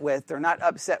upset with, they're not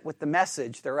upset with the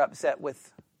message, they're upset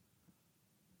with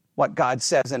what God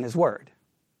says in His Word.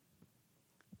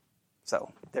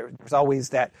 So there's always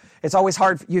that. It's always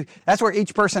hard. That's where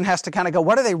each person has to kind of go,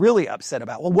 what are they really upset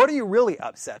about? Well, what are you really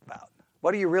upset about?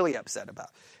 What are you really upset about?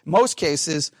 In most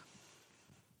cases,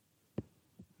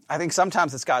 I think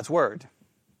sometimes it's God's Word.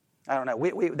 I don't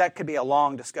know. That could be a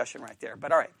long discussion right there.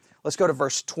 But all right, let's go to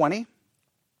verse 20.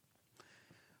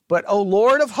 But, O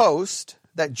Lord of hosts,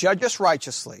 that judgest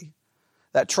righteously,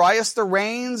 that triest the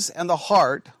reins and the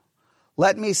heart,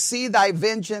 let me see thy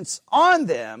vengeance on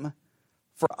them,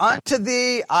 for unto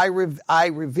thee I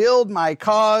revealed my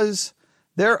cause.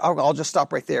 I'll just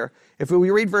stop right there. If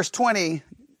we read verse 20,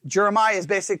 Jeremiah is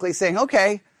basically saying,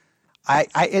 okay,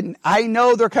 I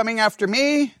know they're coming after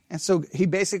me, and so he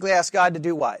basically asked God to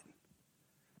do what?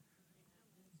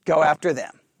 Go after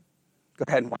them. Go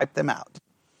ahead and wipe them out.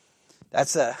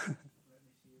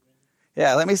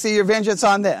 Yeah, let me see your vengeance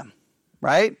on them,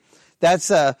 right?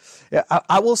 That's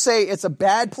I will say it's a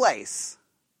bad place.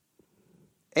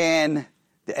 And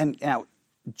now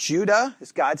Judah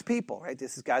is God's people, right?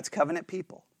 This is God's covenant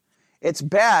people. It's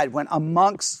bad when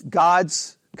amongst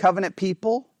God's covenant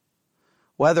people,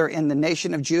 whether in the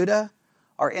nation of Judah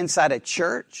or inside a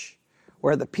church,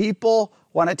 where the people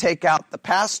want to take out the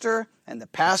pastor and the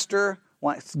pastor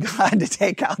wants God to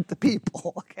take out the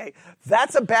people, okay?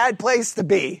 That's a bad place to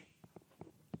be.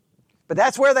 But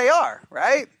that's where they are,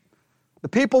 right? The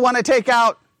people want to take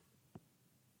out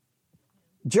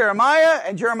Jeremiah,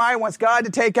 and Jeremiah wants God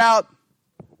to take out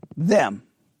them.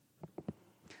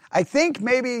 I think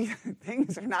maybe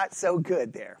things are not so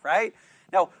good there, right?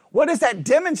 Now, what does that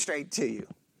demonstrate to you?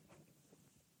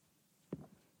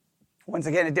 Once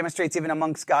again, it demonstrates even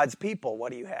amongst God's people,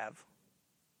 what do you have?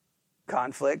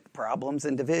 Conflict, problems,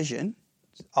 and division.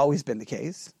 It's always been the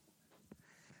case.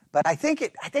 But I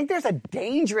think there's a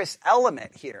dangerous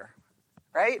element here,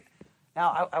 right?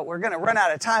 Now, we're going to run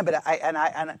out of time, but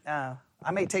I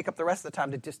may take up the rest of the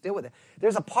time to just deal with it.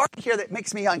 There's a part here that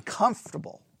makes me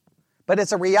uncomfortable, but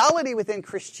it's a reality within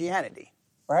Christianity,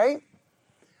 right?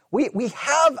 We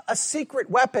have a secret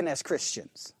weapon as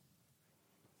Christians.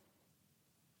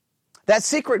 That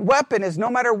secret weapon is no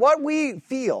matter what we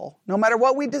feel, no matter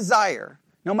what we desire,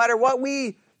 no matter what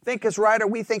we think is right or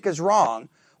we think is wrong,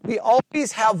 we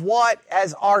always have what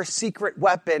as our secret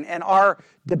weapon in our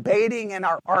debating and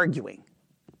our arguing.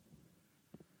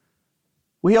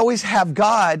 We always have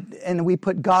God, and we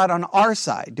put God on our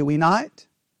side, do we not?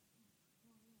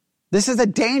 This is a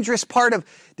dangerous part of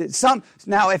some.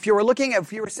 Now, if you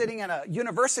were sitting in a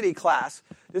university class,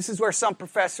 this is where some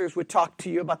professors would talk to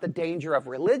you about the danger of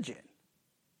religion.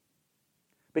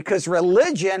 Because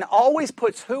religion always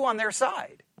puts who on their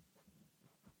side?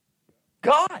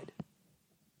 God.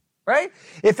 Right?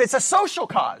 If it's a social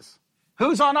cause,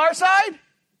 who's on our side?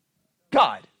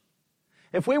 God.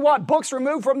 If we want books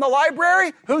removed from the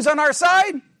library, who's on our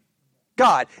side?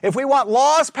 God. If we want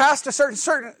laws passed to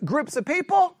certain groups of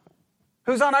people,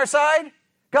 who's on our side?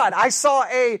 God. I saw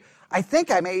I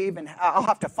think I'll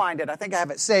have to find it. I think I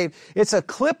have it saved. It's a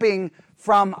clipping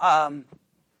from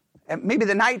maybe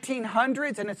the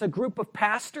 1900s, and it's a group of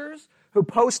pastors who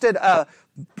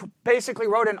basically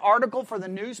wrote an article for the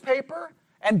newspaper,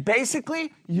 and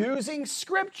basically using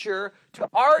Scripture to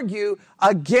argue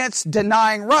against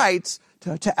denying rights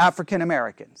to African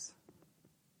Americans.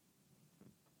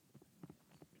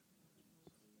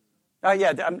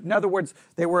 In other words,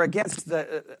 they were against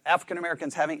the African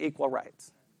Americans having equal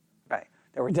rights. Right?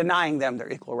 They were denying them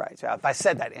their equal rights. If I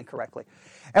said that incorrectly.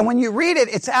 And when you read it,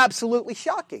 it's absolutely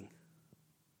shocking.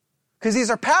 Because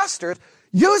these are pastors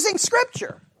using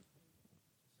Scripture.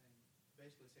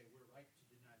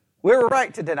 We're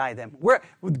right to deny them.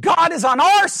 God is on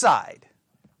our side.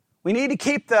 We need to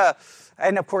keep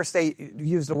and of course they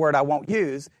use the word I won't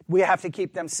use, we have to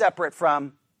keep them separate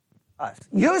from us.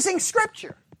 Using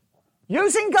Scripture.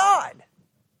 Using God.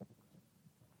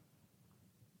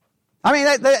 I mean,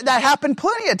 that happened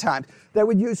plenty of times. They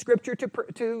would use Scripture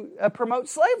to promote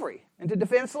slavery and to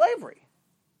defend slavery.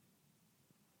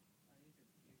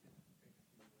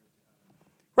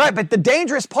 Right, but the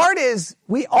dangerous part is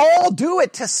we all do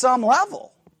it to some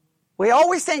level. We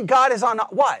always think God is on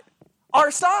what?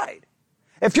 Our side.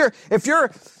 If you're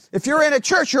in a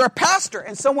church, you're a pastor,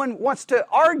 and someone wants to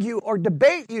argue or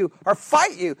debate you or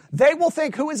fight you, they will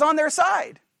think who is on their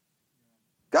side?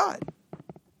 God.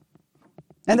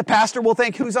 And the pastor will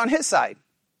think who's on his side?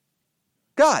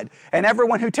 God. And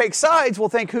everyone who takes sides will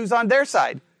think who's on their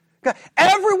side? God.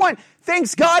 Everyone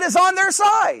thinks God is on their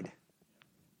side.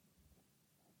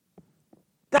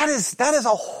 That is a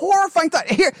horrifying thought.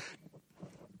 Here,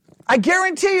 I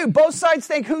guarantee you, both sides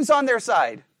think who's on their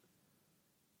side?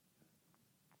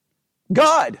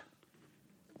 God.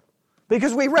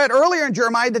 Because we read earlier in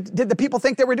Jeremiah, did the people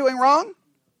think they were doing wrong?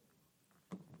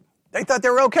 They thought they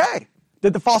were okay.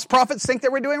 Did the false prophets think they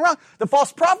were doing wrong? The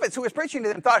false prophets who was preaching to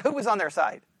them thought who was on their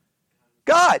side?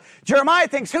 God. Jeremiah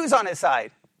thinks who's on his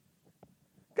side?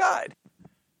 God.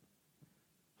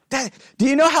 Do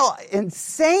you know how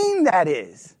insane that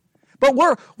is? But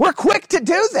we're quick to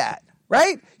do that,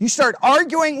 right? You start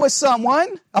arguing with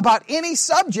someone about any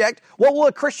subject, what will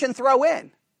a Christian throw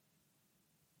in?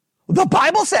 The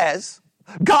Bible says,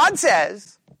 God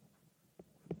says,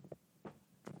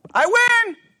 I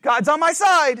win. God's on my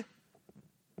side.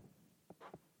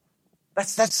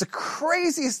 That's the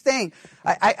craziest thing.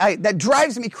 That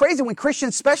drives me crazy when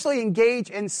Christians especially engage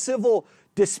in civil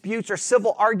disputes or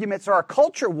civil arguments or a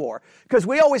culture war, because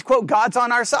we always quote God's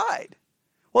on our side.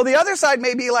 Well, the other side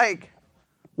may be like,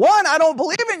 one, I don't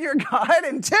believe in your God,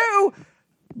 and two,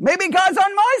 maybe God's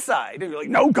on my side. And you're like,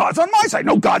 no, God's on my side.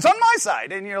 No, God's on my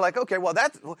side. And you're like, okay, well,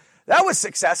 that was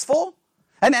successful.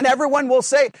 And then everyone will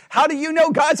say, how do you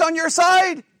know God's on your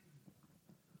side?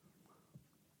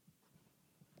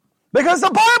 Because the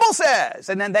Bible says.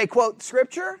 And then they quote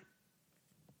Scripture.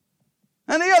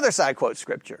 And the other side quotes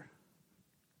Scripture.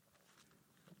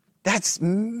 That's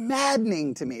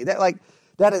maddening to me.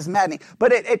 That is maddening.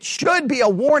 But it should be a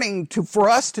warning for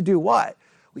us to do what?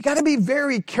 We got to be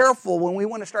very careful when we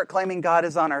want to start claiming God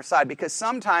is on our side. Because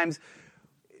sometimes,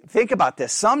 think about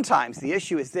this, sometimes the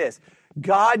issue is this.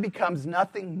 God becomes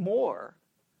nothing more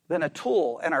than a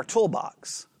tool in our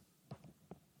toolbox.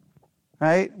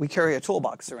 Right? We carry a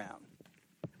toolbox around.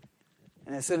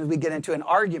 And as soon as we get into an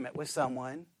argument with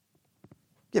someone,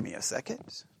 give me a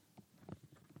second.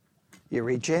 You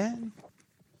reach in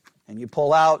and you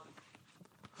pull out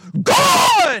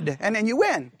God! And then you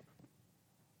win.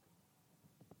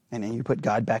 And then you put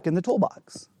God back in the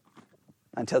toolbox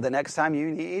until the next time you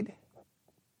need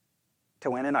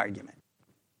to win an argument.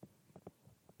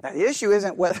 Now, the issue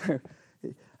isn't whether...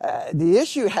 the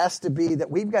issue has to be that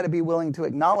we've got to be willing to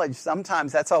acknowledge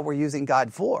sometimes that's all we're using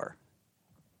God for.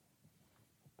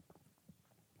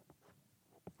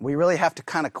 We really have to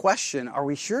kind of question, are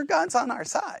we sure God's on our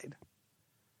side?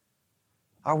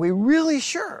 Are we really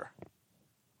sure?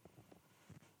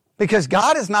 Because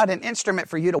God is not an instrument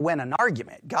for you to win an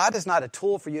argument. God is not a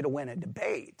tool for you to win a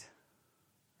debate.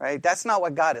 Right? That's not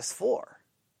what God is for.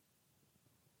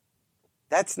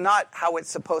 That's not how it's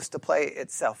supposed to play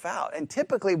itself out. And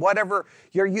typically, whatever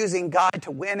you're using God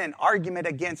to win an argument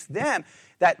against them,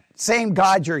 that same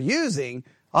God you're using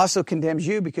also condemns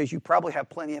you because you probably have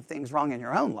plenty of things wrong in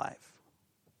your own life.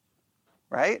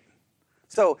 Right?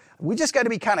 So we just got to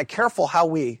be kind of careful how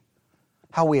we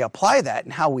apply that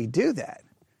and how we do that.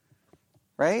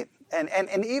 Right?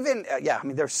 And even,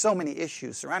 there's so many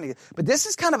issues surrounding it. But this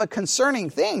is kind of a concerning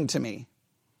thing to me.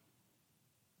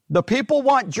 The people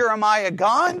want Jeremiah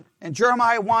gone, and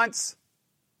Jeremiah wants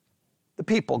the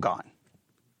people gone.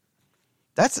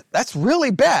 That's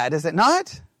really bad, is it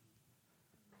not?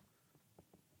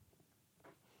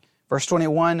 Verse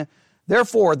 21,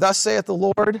 therefore, thus saith the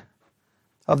Lord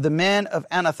of the men of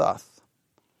Anathoth,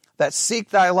 that seek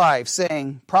thy life,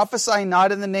 saying, prophesy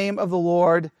not in the name of the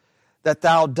Lord, that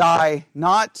thou die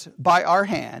not by our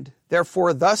hand.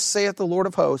 Therefore, thus saith the Lord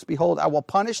of hosts, behold, I will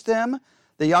punish them.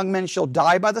 The young men shall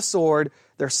die by the sword,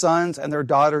 their sons and their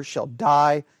daughters shall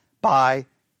die by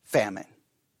famine.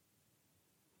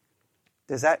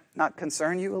 Does that not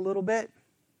concern you a little bit?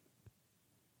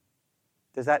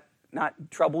 Does that not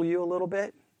trouble you a little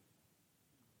bit?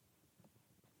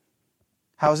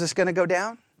 How is this going to go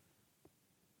down?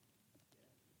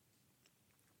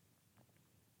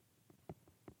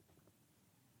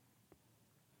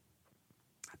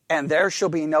 And there shall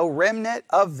be no remnant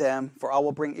of them, for I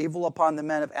will bring evil upon the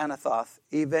men of Anathoth,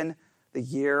 even the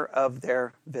year of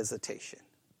their visitation.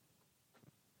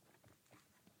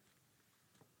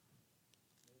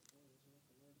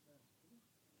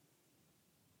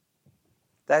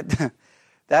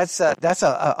 That's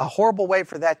a horrible way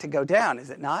for that to go down, is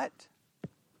it not?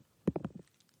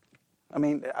 I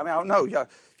mean, I don't know.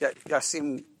 Y'all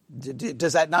seem.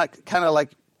 Does that not kind of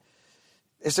like?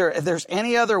 If there's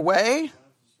any other way?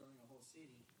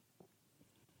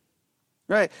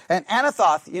 Right, and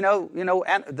Anathoth, you know,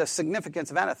 the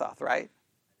significance of Anathoth, right?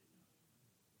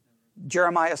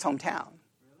 Jeremiah's hometown.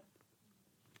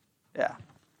 Yeah.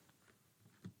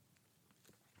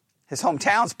 His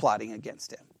hometown's plotting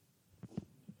against him.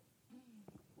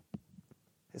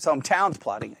 His hometown's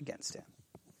plotting against him.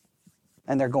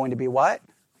 And they're going to be what?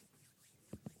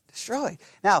 Destroyed.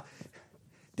 Now,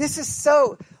 this is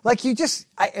so,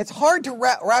 it's hard to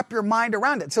wrap your mind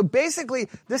around it. So basically,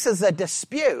 this is a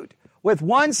dispute with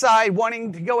one side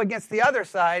wanting to go against the other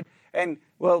side. And,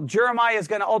 well, Jeremiah is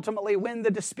going to ultimately win the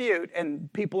dispute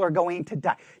and people are going to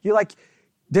die.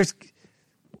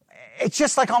 It's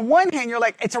just like on one hand, you're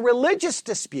like, it's a religious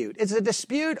dispute. It's a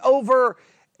dispute over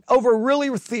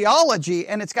really theology,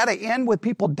 and it's got to end with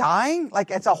people dying.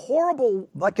 Like, it's a horrible,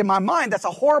 like in my mind, that's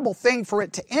a horrible thing for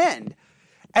it to end.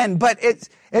 But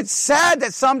it's sad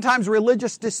that sometimes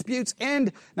religious disputes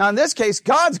end. Now, in this case,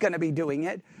 God's going to be doing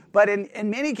it. But in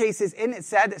many cases, isn't it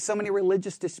sad that so many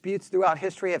religious disputes throughout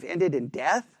history have ended in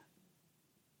death?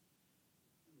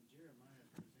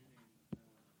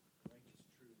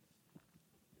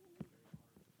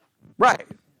 Right.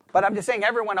 But I'm just saying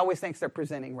everyone always thinks they're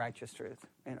presenting righteous truth.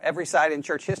 And every side in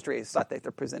church history has thought that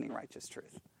they're presenting righteous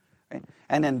truth. Right?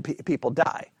 And then people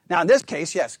die. Now, in this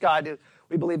case, yes,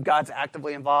 we believe God's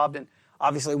actively involved. And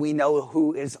Obviously, we know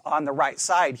who is on the right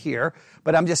side here.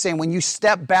 But I'm just saying, when you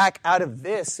step back out of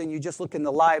this and you just look in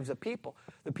the lives of people,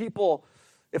 the people,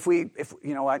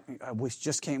 I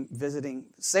just came visiting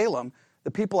Salem. The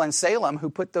people in Salem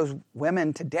who put those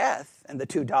women to death, and the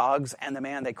 2 dogs and the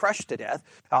man they crushed to death,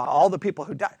 all the people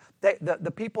who died,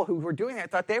 the people who were doing that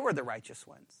thought they were the righteous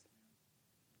ones.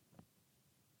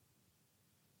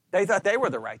 They thought they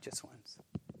were the righteous ones.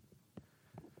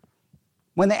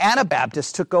 When the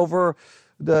Anabaptists took over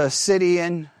the city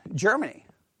in Germany,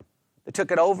 they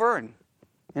took it over and,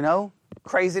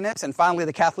 craziness. And finally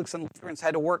the Catholics and Lutherans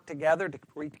had to work together to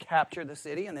recapture the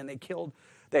city. And then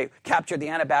they captured the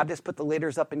Anabaptists, put the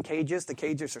leaders up in cages. The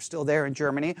cages are still there in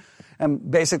Germany. And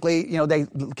basically, they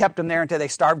kept them there until they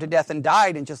starved to death and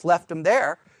died and just left them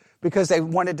there because they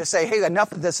wanted to say, hey,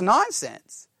 enough of this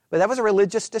nonsense. But that was a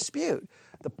religious dispute.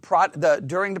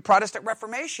 During the Protestant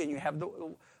Reformation, you have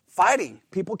the fighting,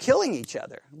 people killing each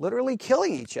other, literally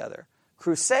killing each other.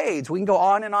 Crusades, we can go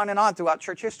on and on and on throughout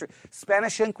church history.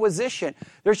 Spanish Inquisition.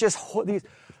 There's just these.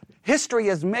 History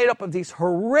is made up of these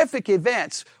horrific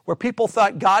events where people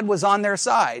thought God was on their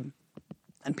side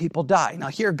and people die. Now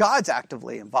here, God's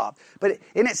actively involved. But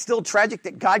isn't it still tragic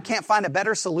that God can't find a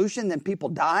better solution than people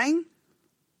dying?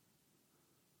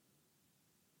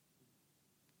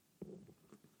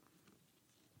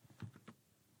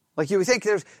 Like you would think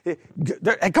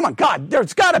come on, God,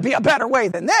 there's got to be a better way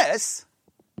than this.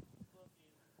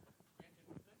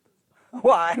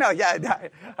 Well, I know, yeah,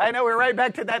 I know. We're right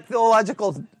back to that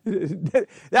theological.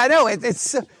 I know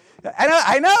it's.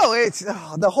 I know it's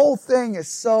the whole thing is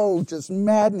so just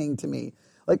maddening to me.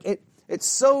 Like it's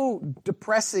so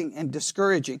depressing and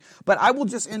discouraging. But I will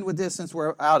just end with this since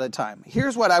we're out of time.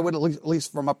 Here's what I would at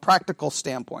least from a practical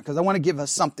standpoint, because I want to give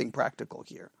us something practical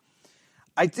here.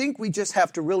 I think we just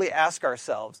have to really ask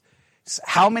ourselves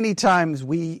how many times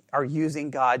we are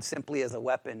using God simply as a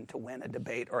weapon to win a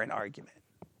debate or an argument.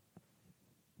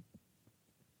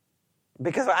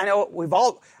 Because I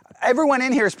know everyone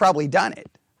in here has probably done it,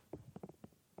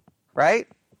 right?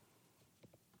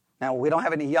 Now we don't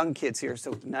have any young kids here,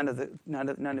 so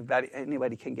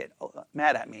anybody can get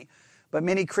mad at me. But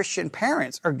many Christian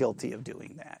parents are guilty of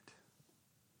doing that.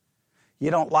 You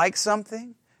don't like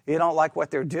something, you don't like what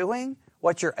they're doing.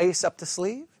 What's your ace up the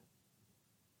sleeve?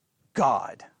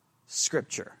 God,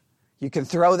 Scripture. You can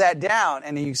throw that down,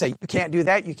 and then you say, you can't do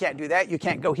that, you can't do that, you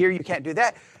can't go here, you can't do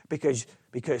that, because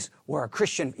we're a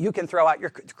Christian. You can throw out your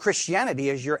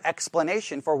Christianity as your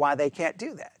explanation for why they can't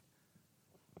do that.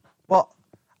 Well,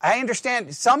 I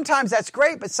understand sometimes that's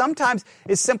great, but sometimes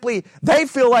it's simply, they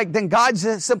feel like then God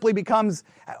just simply becomes,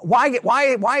 why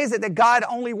is it that God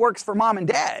only works for mom and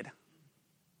dad?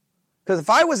 Because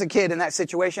if I was a kid in that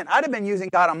situation, I'd have been using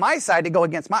God on my side to go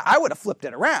against I would have flipped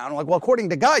it around. Like, well, according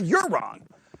to God, you're wrong.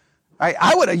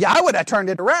 I would have turned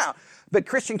it around. But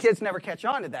Christian kids never catch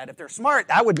on to that. If they're smart,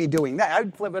 I would be doing that. I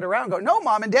would flip it around and go, no,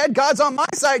 mom and dad, God's on my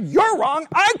side. You're wrong.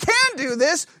 I can do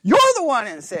this. You're the one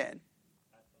in sin.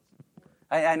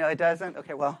 I know it doesn't.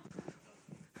 Okay, well.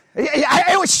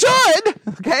 It should,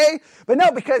 okay? But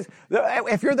no, because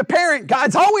if you're the parent,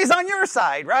 God's always on your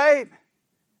side, right?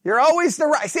 You're always the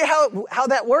right. See how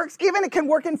that works? Even it can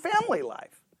work in family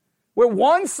life, where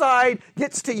one side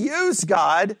gets to use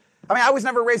God. I mean, I was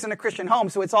never raised in a Christian home,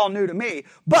 so it's all new to me.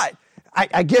 But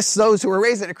I guess those who were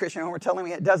raised in a Christian home are telling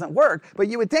me it doesn't work. But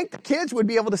you would think the kids would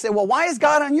be able to say, well, why is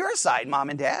God on your side, mom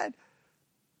and dad?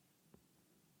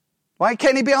 Why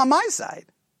can't he be on my side?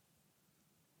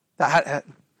 Well,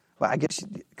 I guess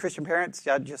Christian parents,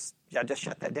 y'all just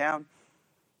shut that down.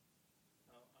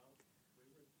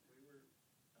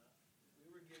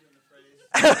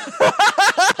 We heard the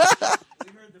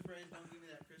phrase, don't give me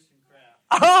that Christian crap.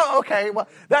 Oh, okay. Well,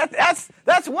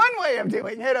 that's one way of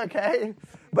doing it, okay?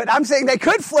 But I'm saying they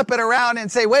could flip it around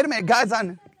and say, wait a minute, God's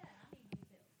on.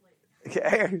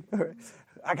 Okay.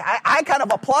 I kind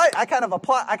of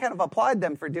applied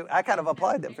them for doing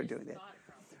that.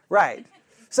 Right.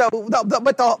 So,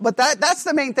 but that's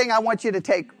the main thing I want you to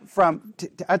take from.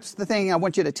 That's the thing I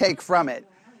want you to take from it,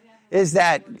 is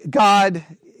that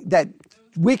that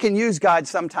we can use God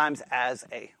sometimes as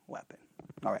a weapon.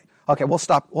 All right. Okay. We'll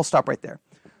stop right there.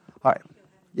 All right.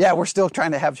 Yeah, we're still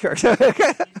trying to have church.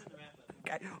 Okay.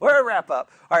 We're going to wrap up.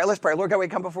 All right. Let's pray. Lord God, we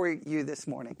come before you this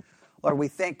morning. Lord, we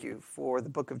thank you for the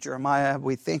book of Jeremiah.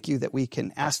 We thank you that we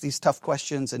can ask these tough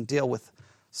questions and deal with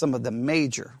some of the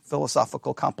major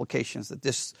philosophical complications that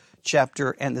this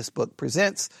chapter and this book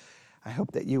presents. I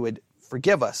hope that you would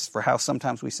forgive us for how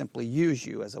sometimes we simply use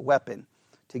you as a weapon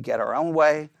to get our own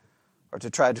way or to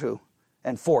try to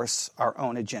enforce our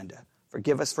own agenda.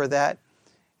 Forgive us for that,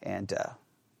 and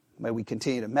May we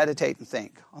continue to meditate and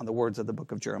think on the words of the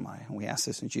book of Jeremiah. And we ask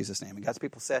this in Jesus' name. And God's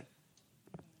people said,